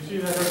 We see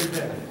that every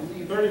day.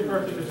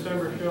 31st of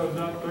December shows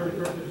up,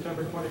 31st of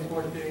December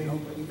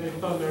 2014, they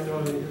thumb their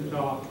nose at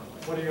Utah.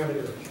 What are you going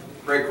to do?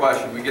 Great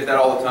question. We get that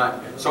all the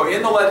time. So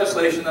in the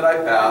legislation that I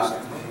passed,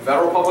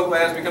 federal public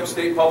lands become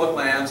state public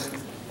lands,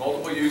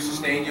 multiple use,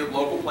 sustained use,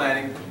 local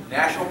planning,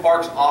 national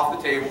parks off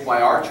the table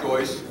by our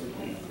choice,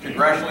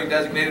 congressionally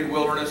designated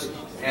wilderness,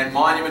 and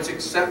monuments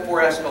except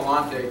for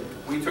Escalante,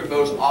 we took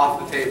those off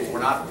the table. We're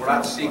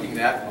not seeking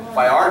that.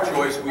 By our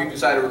choice, we've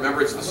decided,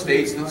 remember, it's the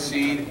states that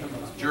cede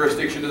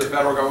jurisdiction to the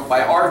federal government.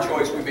 By our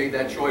choice, we made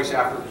that choice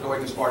after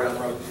going this far down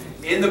the road.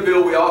 In the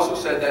bill, we also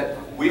said that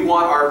we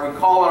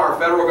call on our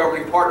federal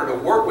governing partner to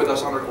work with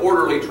us on an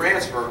orderly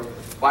transfer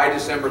by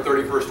December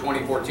 31st,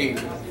 2014.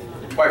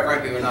 Quite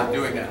frankly, they're not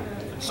doing that.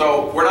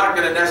 So we're not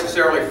going to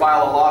necessarily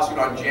file a lawsuit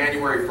on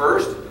January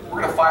 1st.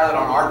 We're going to file it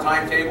on our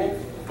timetable,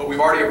 but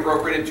we've already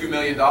appropriated $2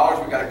 million.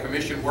 We've got a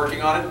commission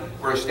working on it.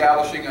 We're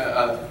establishing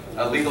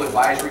a legal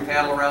advisory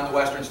panel around the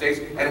western states,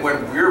 and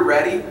when we're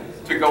ready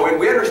to go in,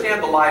 we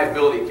understand the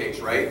liability case,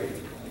 right?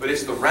 But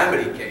it's the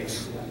remedy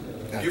case.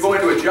 If you go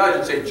into a judge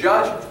and say,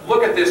 Judge,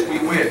 look at this, we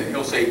win, and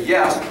he'll say,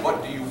 yes,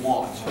 what do you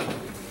want?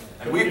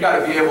 And we've got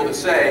to be able to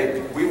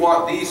say, we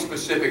want these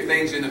specific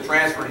things in the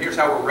transfer, and here's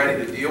how we're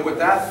ready to deal with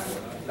that.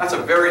 That's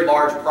a very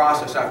large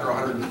process after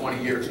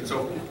 120 years. And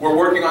so we're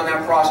working on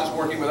that process,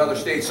 working with other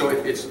states. So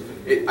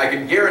I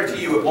can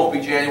guarantee you it won't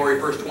be January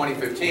 1st,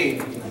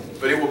 2015,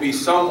 but it will be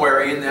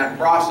somewhere in that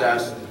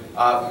process.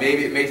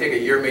 Maybe it may take a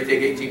year, it may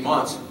take 18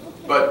 months.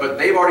 But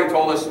they've already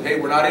told us, hey,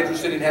 we're not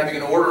interested in having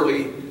an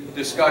orderly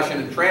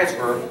discussion and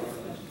transfer.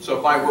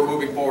 So fine, we're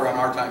moving forward on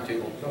our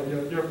timetable. So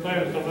your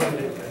plan is to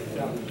litigate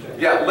that?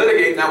 Yeah,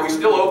 litigate. Now, we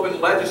still open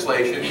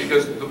legislation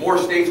because the more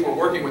states we're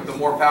working with, the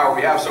more power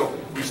we have. So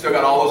we've still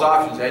got all those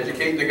options: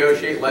 educate,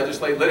 negotiate,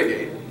 legislate,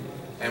 litigate.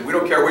 And we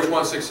don't care which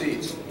one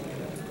succeeds.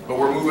 But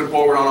we're moving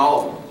forward on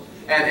all of them.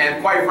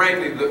 And quite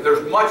frankly,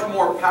 there's much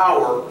more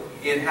power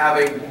in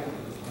having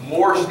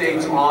more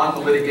states on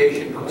the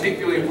litigation,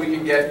 particularly if we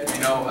can get,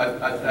 you know,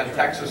 a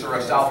Texas or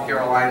a South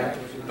Carolina.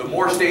 The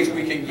more states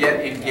we can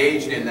get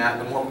engaged in that,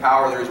 the more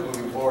power there is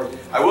moving forward.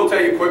 I will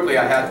tell you quickly,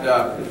 I had,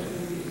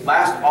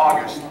 last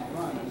August,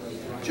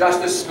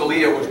 Justice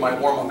Scalia was my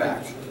warm-up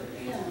act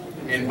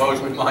in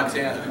Bozeman,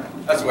 Montana.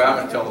 That's the way I'm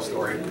going to tell the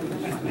story.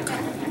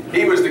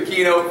 He was the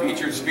keynote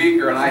featured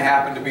speaker, and I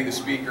happened to be the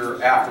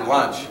speaker after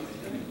lunch.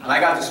 And I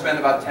got to spend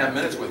about 10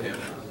 minutes with him.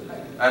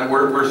 And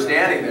we're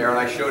standing there, and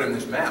I showed him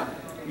this map.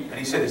 And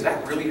he said, is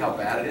that really how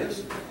bad it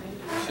is?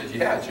 I said,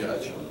 yeah,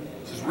 Judge. He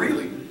says,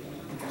 really?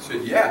 I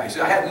said, yeah. He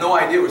said, I had no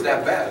idea it was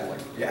that bad. I'm like,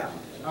 yeah.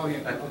 Oh,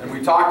 yeah. And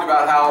we talked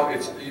about how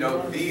it's, you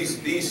know,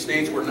 these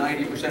states were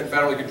 90%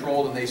 federally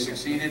controlled and they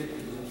succeeded.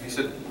 He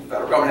said, the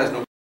federal government has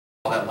no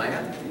on that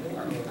land.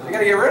 They got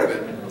to get rid of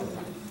it.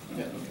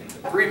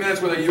 3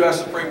 minutes with a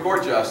U.S. Supreme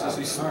Court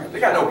justice. They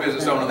got no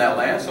business owning that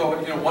land, so,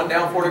 you know, 1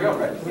 down, 4 to go,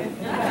 right?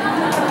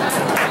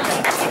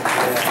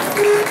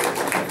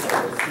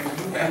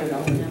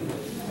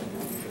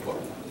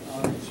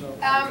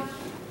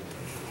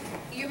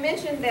 You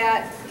mentioned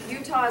that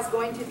Utah is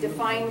going to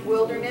define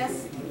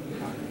wilderness.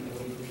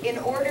 In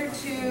order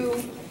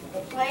to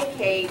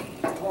placate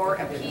or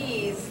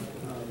appease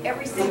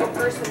every single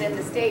person in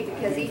the state,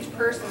 because each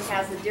person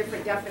has a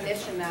different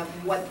definition of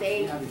what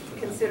they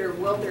consider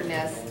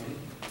wilderness,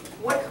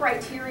 what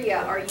criteria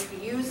are you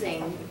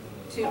using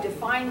to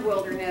define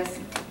wilderness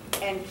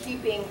and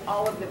keeping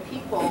all of the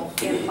people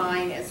in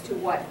mind as to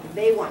what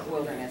they want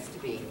wilderness to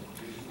be?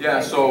 Yeah,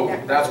 so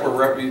that's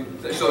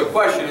where so the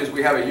question is,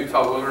 we have a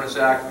Utah Wilderness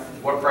Act.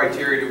 What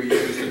criteria do we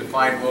use to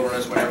define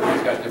wilderness when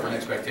everybody's got different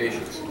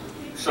expectations?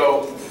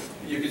 So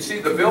you can see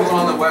the bill's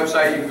on the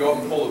website. You can go up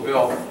and pull the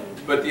bill.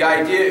 But the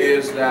idea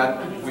is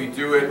that we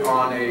do it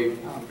on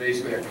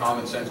basically a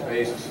common sense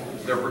basis.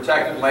 They're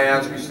protected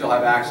lands. We still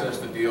have access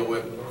to deal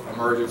with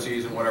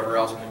emergencies and whatever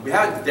else. We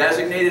haven't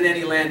designated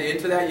any land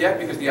into that yet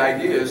because the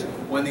idea is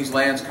when these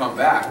lands come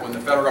back, when the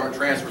federal government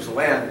transfers the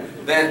land,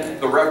 then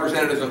the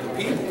representatives of the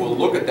people will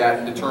look at that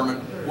and determine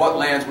what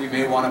lands we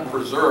may want to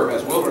preserve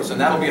as wilderness,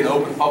 and that'll be an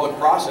open public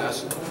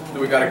process that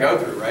we've got to go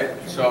through, right?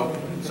 So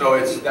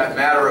it's that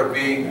matter of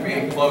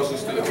being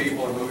closest to the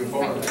people and moving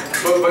forward.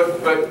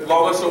 But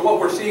Lola, so what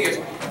we're seeing is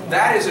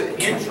that is an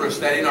interest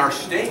that in our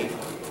state,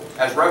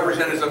 as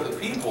representatives of the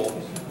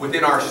people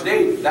within our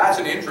state, that's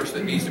an interest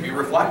that needs to be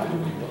reflected.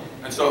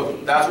 And so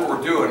that's what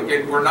we're doing.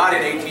 Again, we're not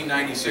in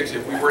 1896.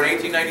 If we were in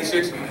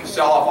 1896,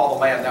 sell off all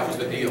the land, that was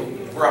the deal.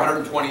 We're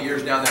 120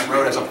 years down that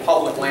road as a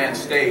public land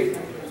state.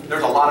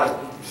 There's a lot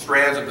of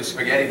strands of the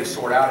spaghetti to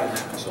sort out in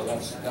that. So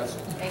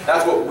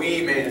that's what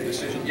we made a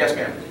decision. Yes,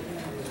 ma'am.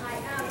 Hi,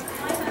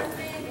 my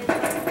husband is a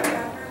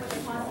photographer with the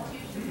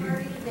Constitution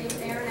Party. He's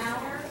there an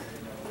hour,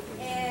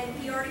 and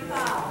he already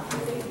filed. So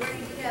he's ready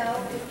to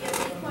go. If you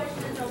have any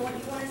questions on what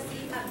you want to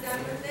see I've done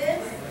with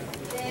this,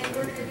 then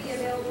we're going to be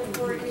available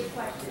for any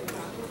questions.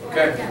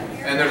 Okay.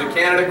 And there's a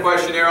candidate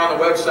questionnaire on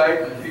the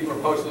website, and people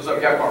are posting those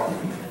up. Yeah, Carl.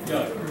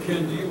 Yeah,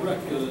 Ken, do you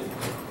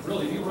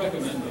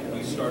recommend that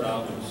we start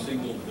out with a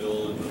single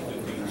bill in the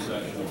 15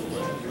 session of the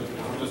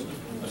legislature? Just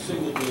a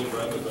single bill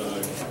rather than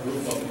a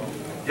group of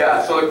them?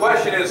 Yeah, so the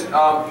question is,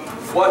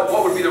 what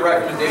would be the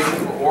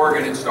recommendation for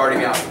Oregon in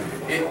starting out?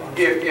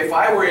 If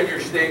I were in your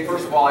state,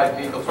 first of all, I'd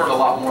need to learn a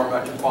lot more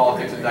about your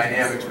politics and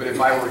dynamics, but if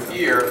I were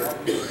here,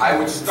 I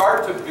would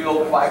start to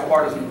build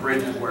bipartisan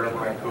bridges wherever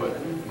I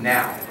could,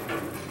 now.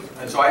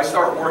 And so I'd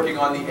start working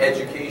on the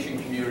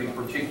education community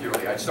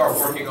particularly. I'd start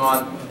working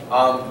on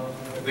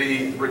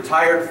the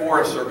retired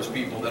Forest Service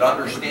people that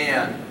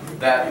understand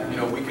that, you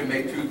know, we can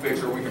make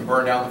toothpicks or we can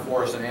burn down the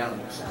forest and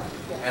animals.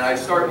 And I'd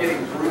start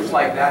getting groups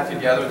like that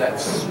together that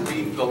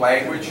speak the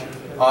language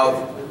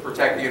of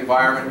protect the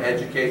environment,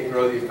 educate,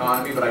 grow the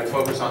economy, but I'd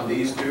focus on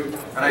these two.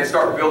 And I'd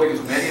start building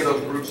as many of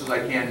those groups as I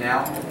can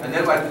now. And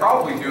then what I'd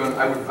probably do,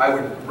 I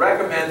would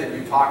recommend that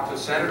you talk to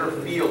Senator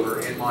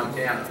Fielder in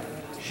Montana.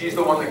 She's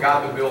the one that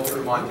got the bill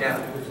through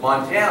Montana.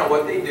 Montana,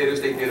 what they did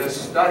is they did a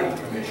study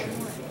commission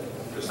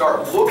to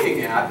start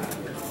looking at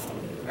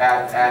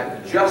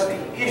just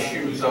the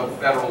issues of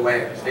federal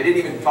lands. They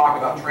didn't even talk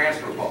about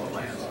transfer of public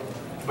lands.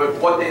 But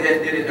what they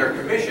then did in their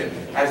commission,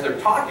 as they're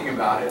talking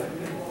about it,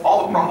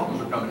 all the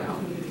problems are coming out.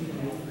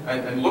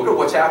 And look at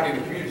what's happening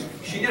in the communities.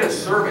 She did a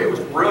survey, it was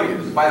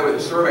brilliant. By the way, the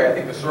survey, I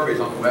think the survey's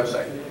on the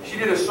website. She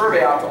did a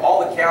survey out to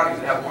all the counties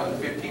that have more than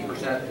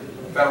 15%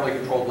 federally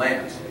controlled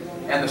lands.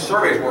 And the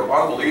surveys were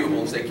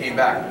unbelievable as they came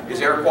back.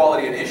 Is air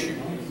quality an issue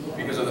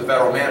because of the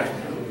federal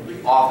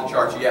management? Off the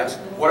charts, yes.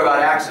 What about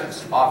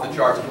access? Off the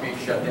charts, it's being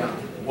shut down.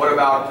 What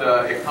about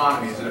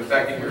economy? Is it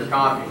affecting your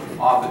economy?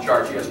 Off the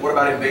charts, yes. What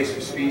about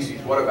invasive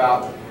species? What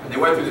about, and they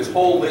went through this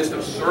whole list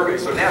of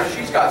surveys. So now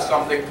she's got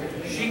something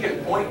she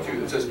can point to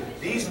that says,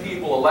 these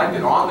people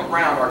elected on the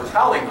ground are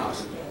telling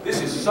us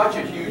this is such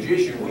a huge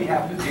issue, we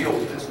have to deal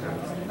with this.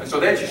 And so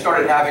then she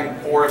started having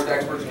forest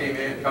experts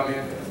come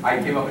in.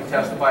 I came up and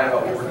testified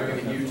about what we're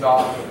doing in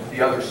Utah.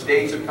 The other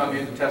states have come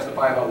in to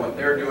testify about what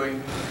they're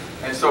doing.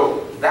 And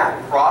so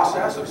that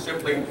process of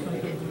simply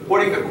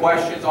putting the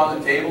questions on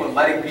the table and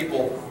letting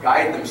people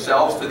guide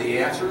themselves to the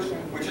answers,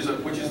 which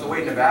is the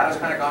way Nevada's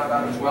kind of gone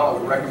about it as well. I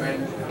would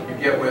recommend you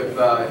get with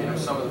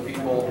some of the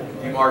people,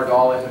 Demar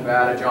Dahl in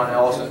Nevada, John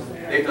Ellison.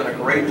 They've done a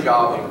great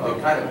job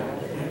of kind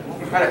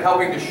of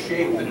helping to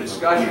shape the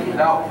discussion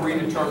without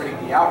predetermining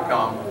the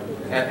outcome.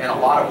 And a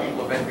lot of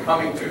people have been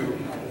coming to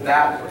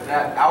that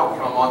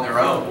outcome on their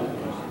own.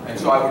 And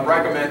so I would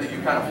recommend that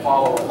you kind of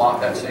follow a lot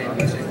that same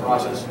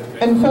process.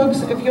 And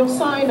folks, if you'll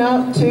sign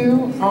up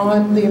too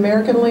on the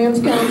American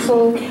Lands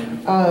Council,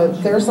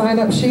 their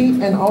sign-up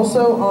sheet, and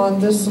also on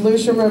this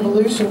Solution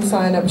Revolution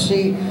sign-up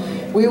sheet,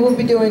 we will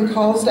be doing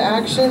calls to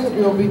action.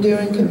 We will be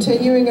doing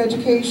continuing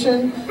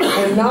education.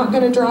 We're not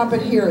going to drop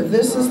it here.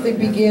 This is the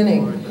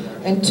beginning.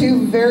 And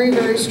two very,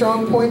 very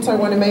strong points I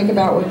want to make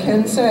about what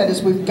Ken said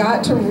is we've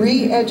got to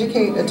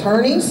re-educate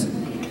attorneys,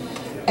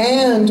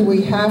 and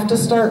we have to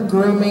start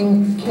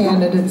grooming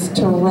candidates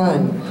to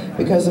run.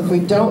 Because if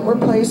we don't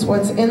replace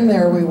what's in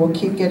there, we will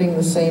keep getting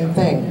the same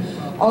thing.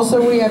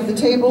 Also, we have the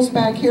tables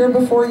back here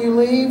before you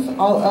leave.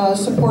 I'll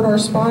support our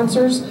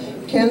sponsors.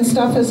 Ken's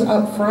stuff is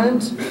up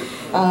front.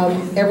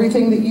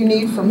 Everything that you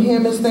need from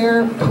him is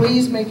there.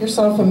 Please make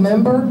yourself a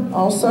member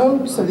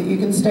also so that you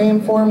can stay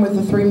informed with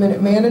the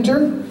 3-Minute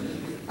Manager.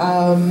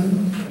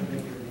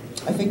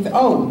 I think,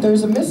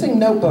 there's a missing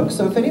notebook.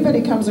 So if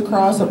anybody comes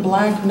across a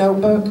black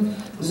notebook,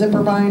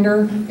 zipper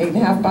binder,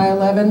 8.5 by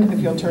 11,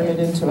 if you'll turn it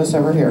into us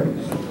over here.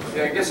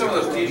 Yeah, get some of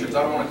those t-shirts.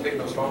 I don't want to take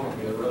those home with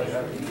me. They're really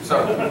heavy. So,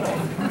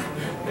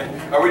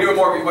 are we doing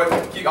more?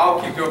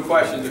 I'll keep doing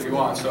questions if you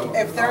want. So,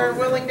 if they're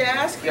willing to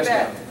ask, you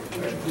bet.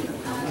 You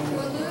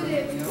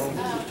alluded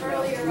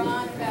earlier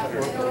on about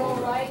mineral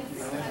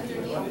rights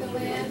underneath the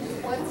land.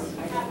 What's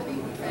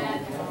happening with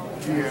that?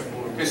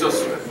 Okay, so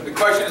the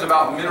question is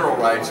about mineral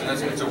rights, and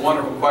it's a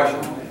wonderful question.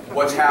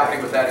 what's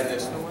happening with that in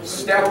this.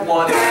 Step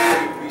one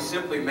is we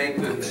simply make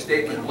the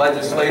statement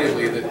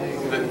legislatively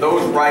that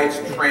those rights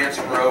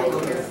transfer over.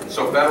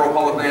 So federal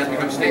public lands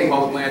become state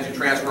public lands, you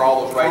transfer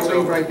all those rights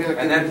over.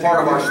 And then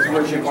part of our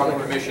stewardship on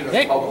the Commission of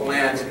Public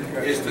Lands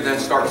is to then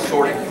start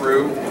sorting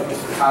through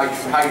how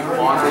you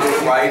honor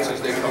those rights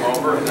as they come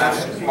over, and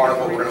that's part of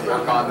what we're going to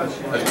work on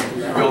as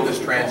we build this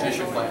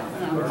transition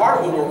plan. Part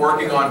of what we're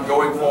working on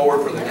going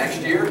forward for the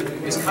next year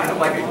is kind of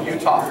like a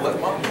Utah flip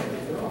month.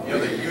 You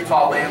know, the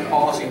Utah Land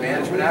Policy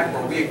Management Act,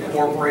 where we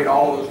incorporate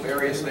all of those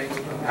various things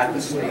at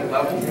the state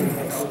level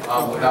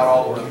without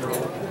all of the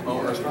real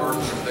onerous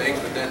burdens and things,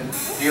 but then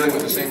dealing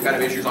with the same kind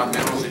of issues on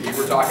minerals that you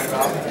were talking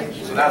about.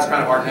 So that's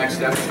kind of our next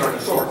step, starting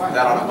to sort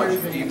that on a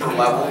much deeper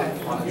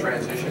level on the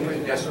transition.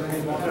 Yes, sir.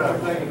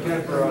 Thank you,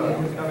 Ken, for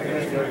coming in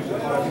and giving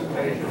this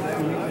presentation.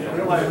 I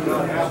realize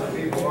not half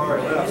the people are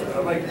left, but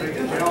I'd like to take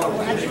a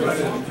challenge to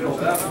anybody that's still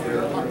left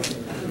here.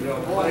 You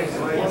know, place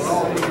like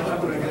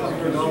I'm going to get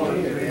 $2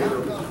 to your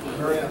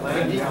current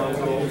land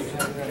council.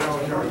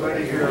 Challenge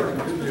everybody here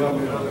to help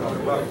me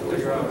 $100 to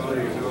figure out how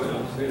you do it.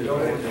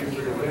 Donate you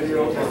for your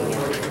videos and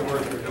the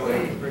work you're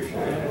doing.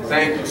 Appreciate it.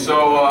 Thank you.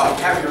 So I'm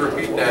happy to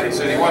repeat that. He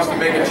said he wants to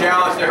make a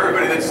challenge to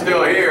everybody that's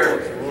still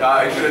here. He's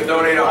going to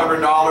donate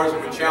 $100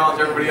 and we challenge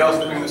everybody else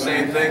to do the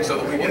same thing so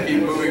that we can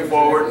keep moving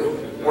forward,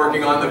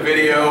 working on the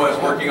video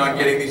and working on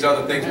getting these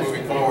other things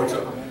moving forward.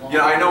 So, you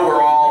know, I know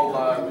we're all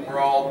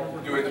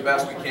doing the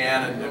best we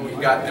can, and we've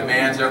got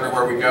demands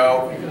everywhere we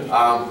go.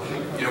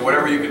 You know,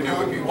 whatever you can do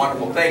would be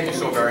wonderful. Thank you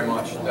so very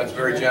much. That's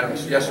very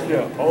generous. Yes, sir.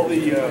 Yeah, all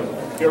the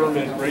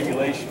government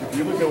regulations, if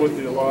you look at what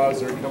the laws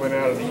that are coming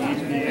out of the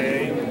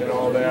EPA and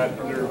all that,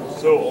 they're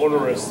so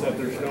onerous that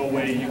there's no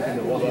way you can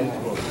hold on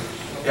to them.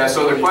 Yeah,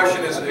 so the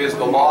question is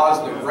the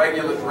laws, the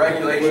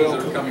regulations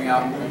that are coming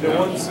out. The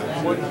ones,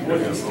 when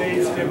the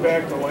states get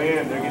back the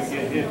land, they're going to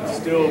get hit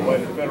still by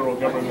the federal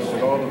government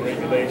with all the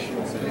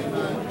regulations.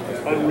 It's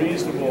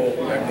unreasonable.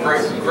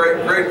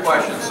 Great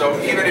question. So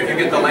even if you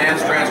get the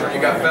lands transferred, you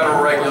got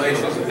federal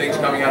regulations and things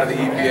coming out of the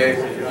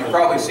EPA. You've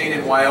probably seen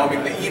in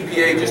Wyoming, the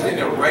EPA just in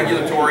a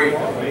regulatory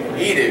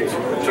edict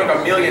took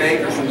 1 million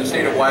acres from the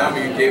state of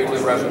Wyoming and gave it to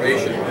the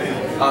reservation.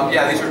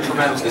 Yeah, these are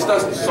tremendous. This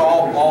doesn't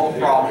solve all the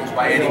problems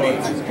by any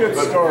means.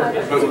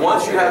 But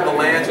once you have the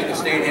lands in the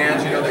state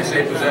hands, you know, they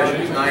say possession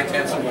is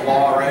 9/10 of the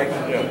law, right?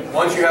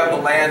 Once you have the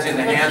lands in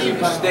the hands of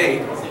the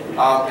state,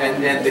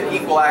 and the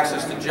equal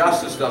access to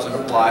justice doesn't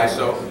apply,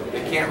 so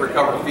they can't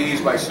recover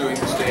fees by suing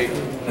the state.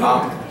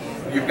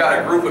 You've got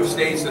a group of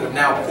states that have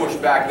now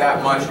pushed back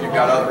that much, and you've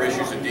got other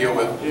issues to deal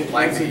with,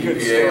 like the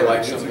EPA,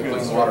 like some of the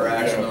Clean Water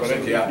Acts and those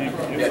things. Yeah,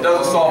 it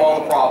doesn't solve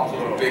all the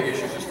problems. Those are big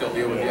issues to still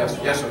deal with. Yes,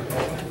 yes, sir.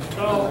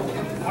 So,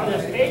 are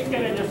the states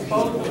going to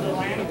dispose of the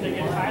land if they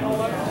get title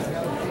of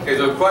it? Okay,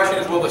 so the question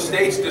is, will the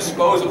states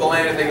dispose of the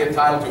land if they get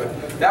title to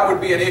it? That would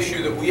be an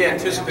issue that we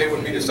anticipate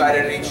would be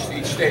decided in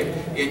each state.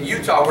 In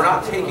Utah, we're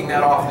not taking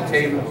that off the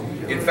table.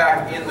 In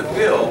fact, in the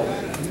bill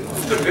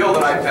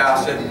that I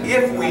passed said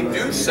if we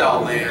do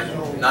sell land,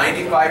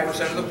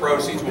 95% of the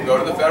proceeds will go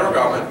to the federal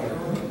government.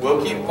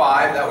 We'll keep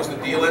 5%. That was the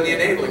deal in the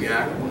Enabling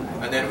Act.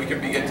 And then we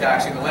can begin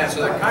taxing the land.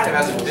 So that kind of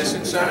has a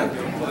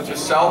disincentive to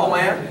sell the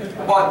land.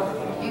 But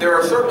there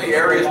are certainly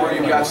areas where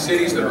you've got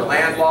cities that are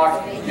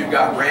landlocked, you've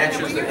got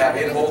ranches that have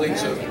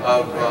inholdings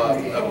of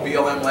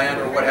BLM land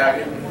or what have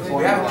you.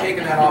 We haven't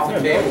taken that off the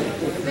table.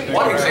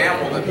 One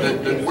example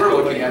that we're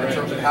looking at in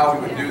terms of how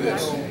we would do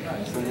this,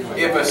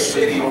 if a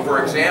city,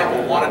 for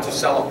example, wanted to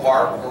sell a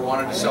park or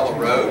wanted to sell a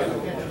road,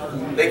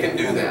 they can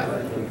do that.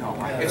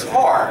 It's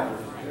hard,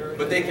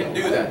 but they can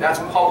do that. That's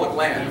public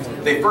land.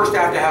 They first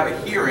have to have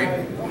a hearing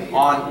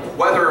on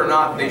whether or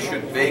not they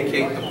should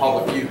vacate the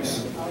public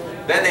use.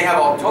 Then they have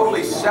a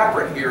totally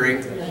separate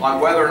hearing on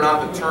whether or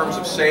not the terms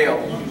of sale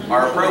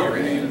are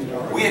appropriate.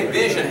 We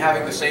envision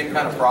having the same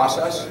kind of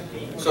process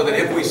so that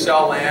if we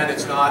sell land,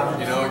 it's not,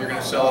 you know, you're going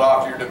to sell it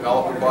off to your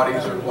developer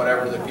buddies or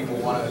whatever that people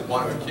want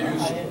to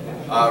accuse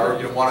or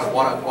you know,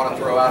 want to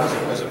throw out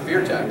as a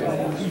fear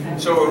tactic.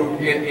 So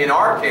in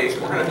our case,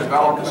 we're going to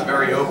develop this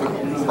very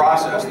open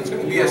process. It's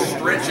going to be a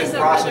stringent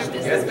process to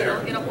get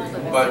there,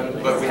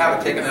 but we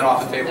haven't taken that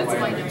off the table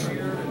by any means.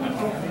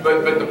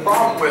 But the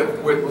problem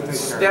with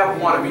step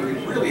one, I mean,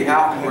 you really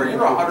have to, where you're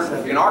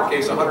 100, in our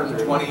case,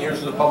 120 years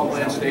as a public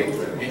land state.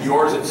 In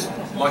yours, it's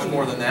much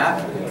more than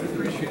that.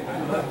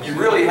 You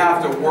really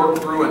have to work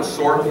through and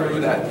sort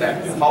through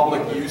that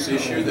public use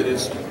issue that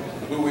is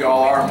who we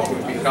all are and what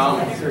we've become.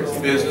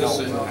 Business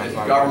and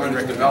government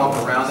are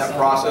developed around that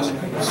process.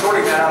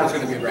 Sorting that out is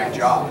going to be a great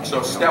job.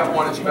 So step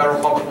one is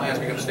federal public lands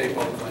become state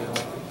public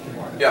lands.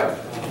 Yeah.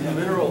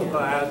 Mineral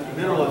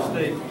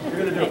estate, you're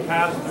going to do a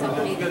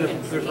pass-through.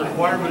 There's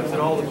requirements in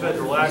all the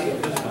federal acts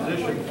of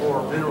disposition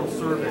for mineral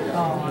surveys,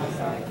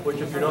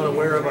 which if you're not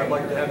aware of, I'd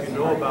like to have you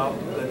know about,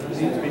 that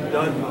needs to be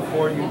done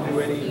before you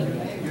do any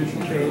use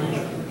change.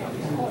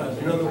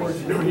 In other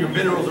words, when your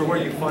minerals are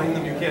where you find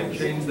them, you can't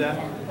change that.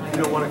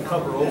 You don't want to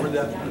cover over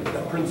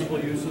that principal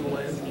use of the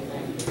land.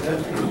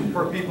 And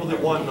for people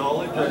that want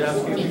knowledge, I'd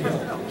ask you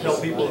to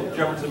tell people at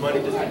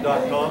JeffersonMining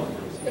District.com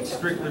it's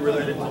strictly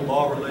related to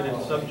law-related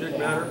subject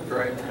matter.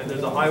 Right. And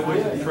there's a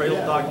highways and trails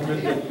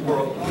document that,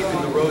 for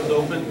keeping the roads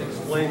open,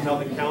 explains how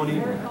the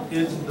county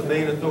is the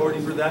main authority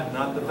for that,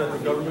 not the federal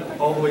government,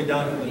 all the way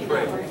down to the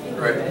trail.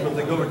 Right. So if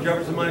they go to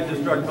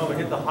JeffersonMiningDistrict.com and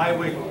hit the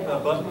highway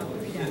button.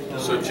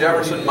 So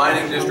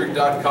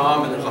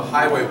JeffersonMiningDistrict.com, and there's a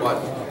highway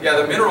button. Yeah,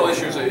 the mineral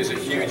issue is a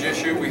huge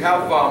issue. We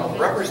have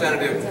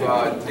Representative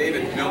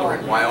David Miller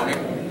in Wyoming.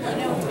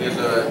 He's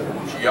a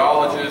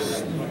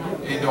geologist,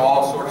 into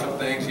all sorts of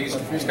things. He's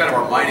kind of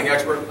our mining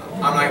expert.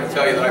 I'm not going to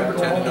tell you that I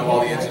pretend to know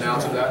all the ins and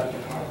outs of that.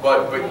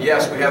 But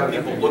yes, we have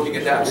people looking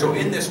at that. So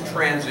in this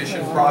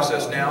transition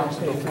process now,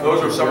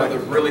 those are some of the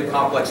really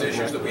complex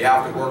issues that we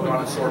have to work on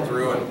and sort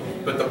through.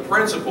 But the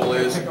principle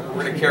is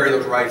we're going to carry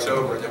those rights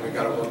over, and then we've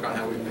got to work on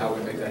how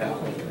we make that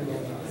happen.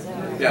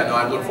 Yeah, no,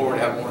 I look forward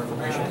to having more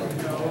information.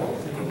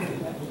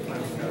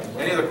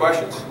 Any other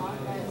questions?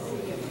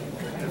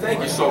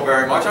 Thank you so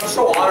very much. I'm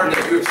so honored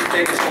that you have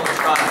taken so much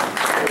time.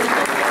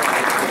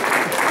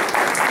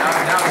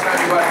 Now it's time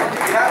to go ahead. If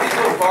you have these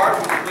little cards,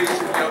 please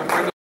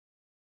bring those.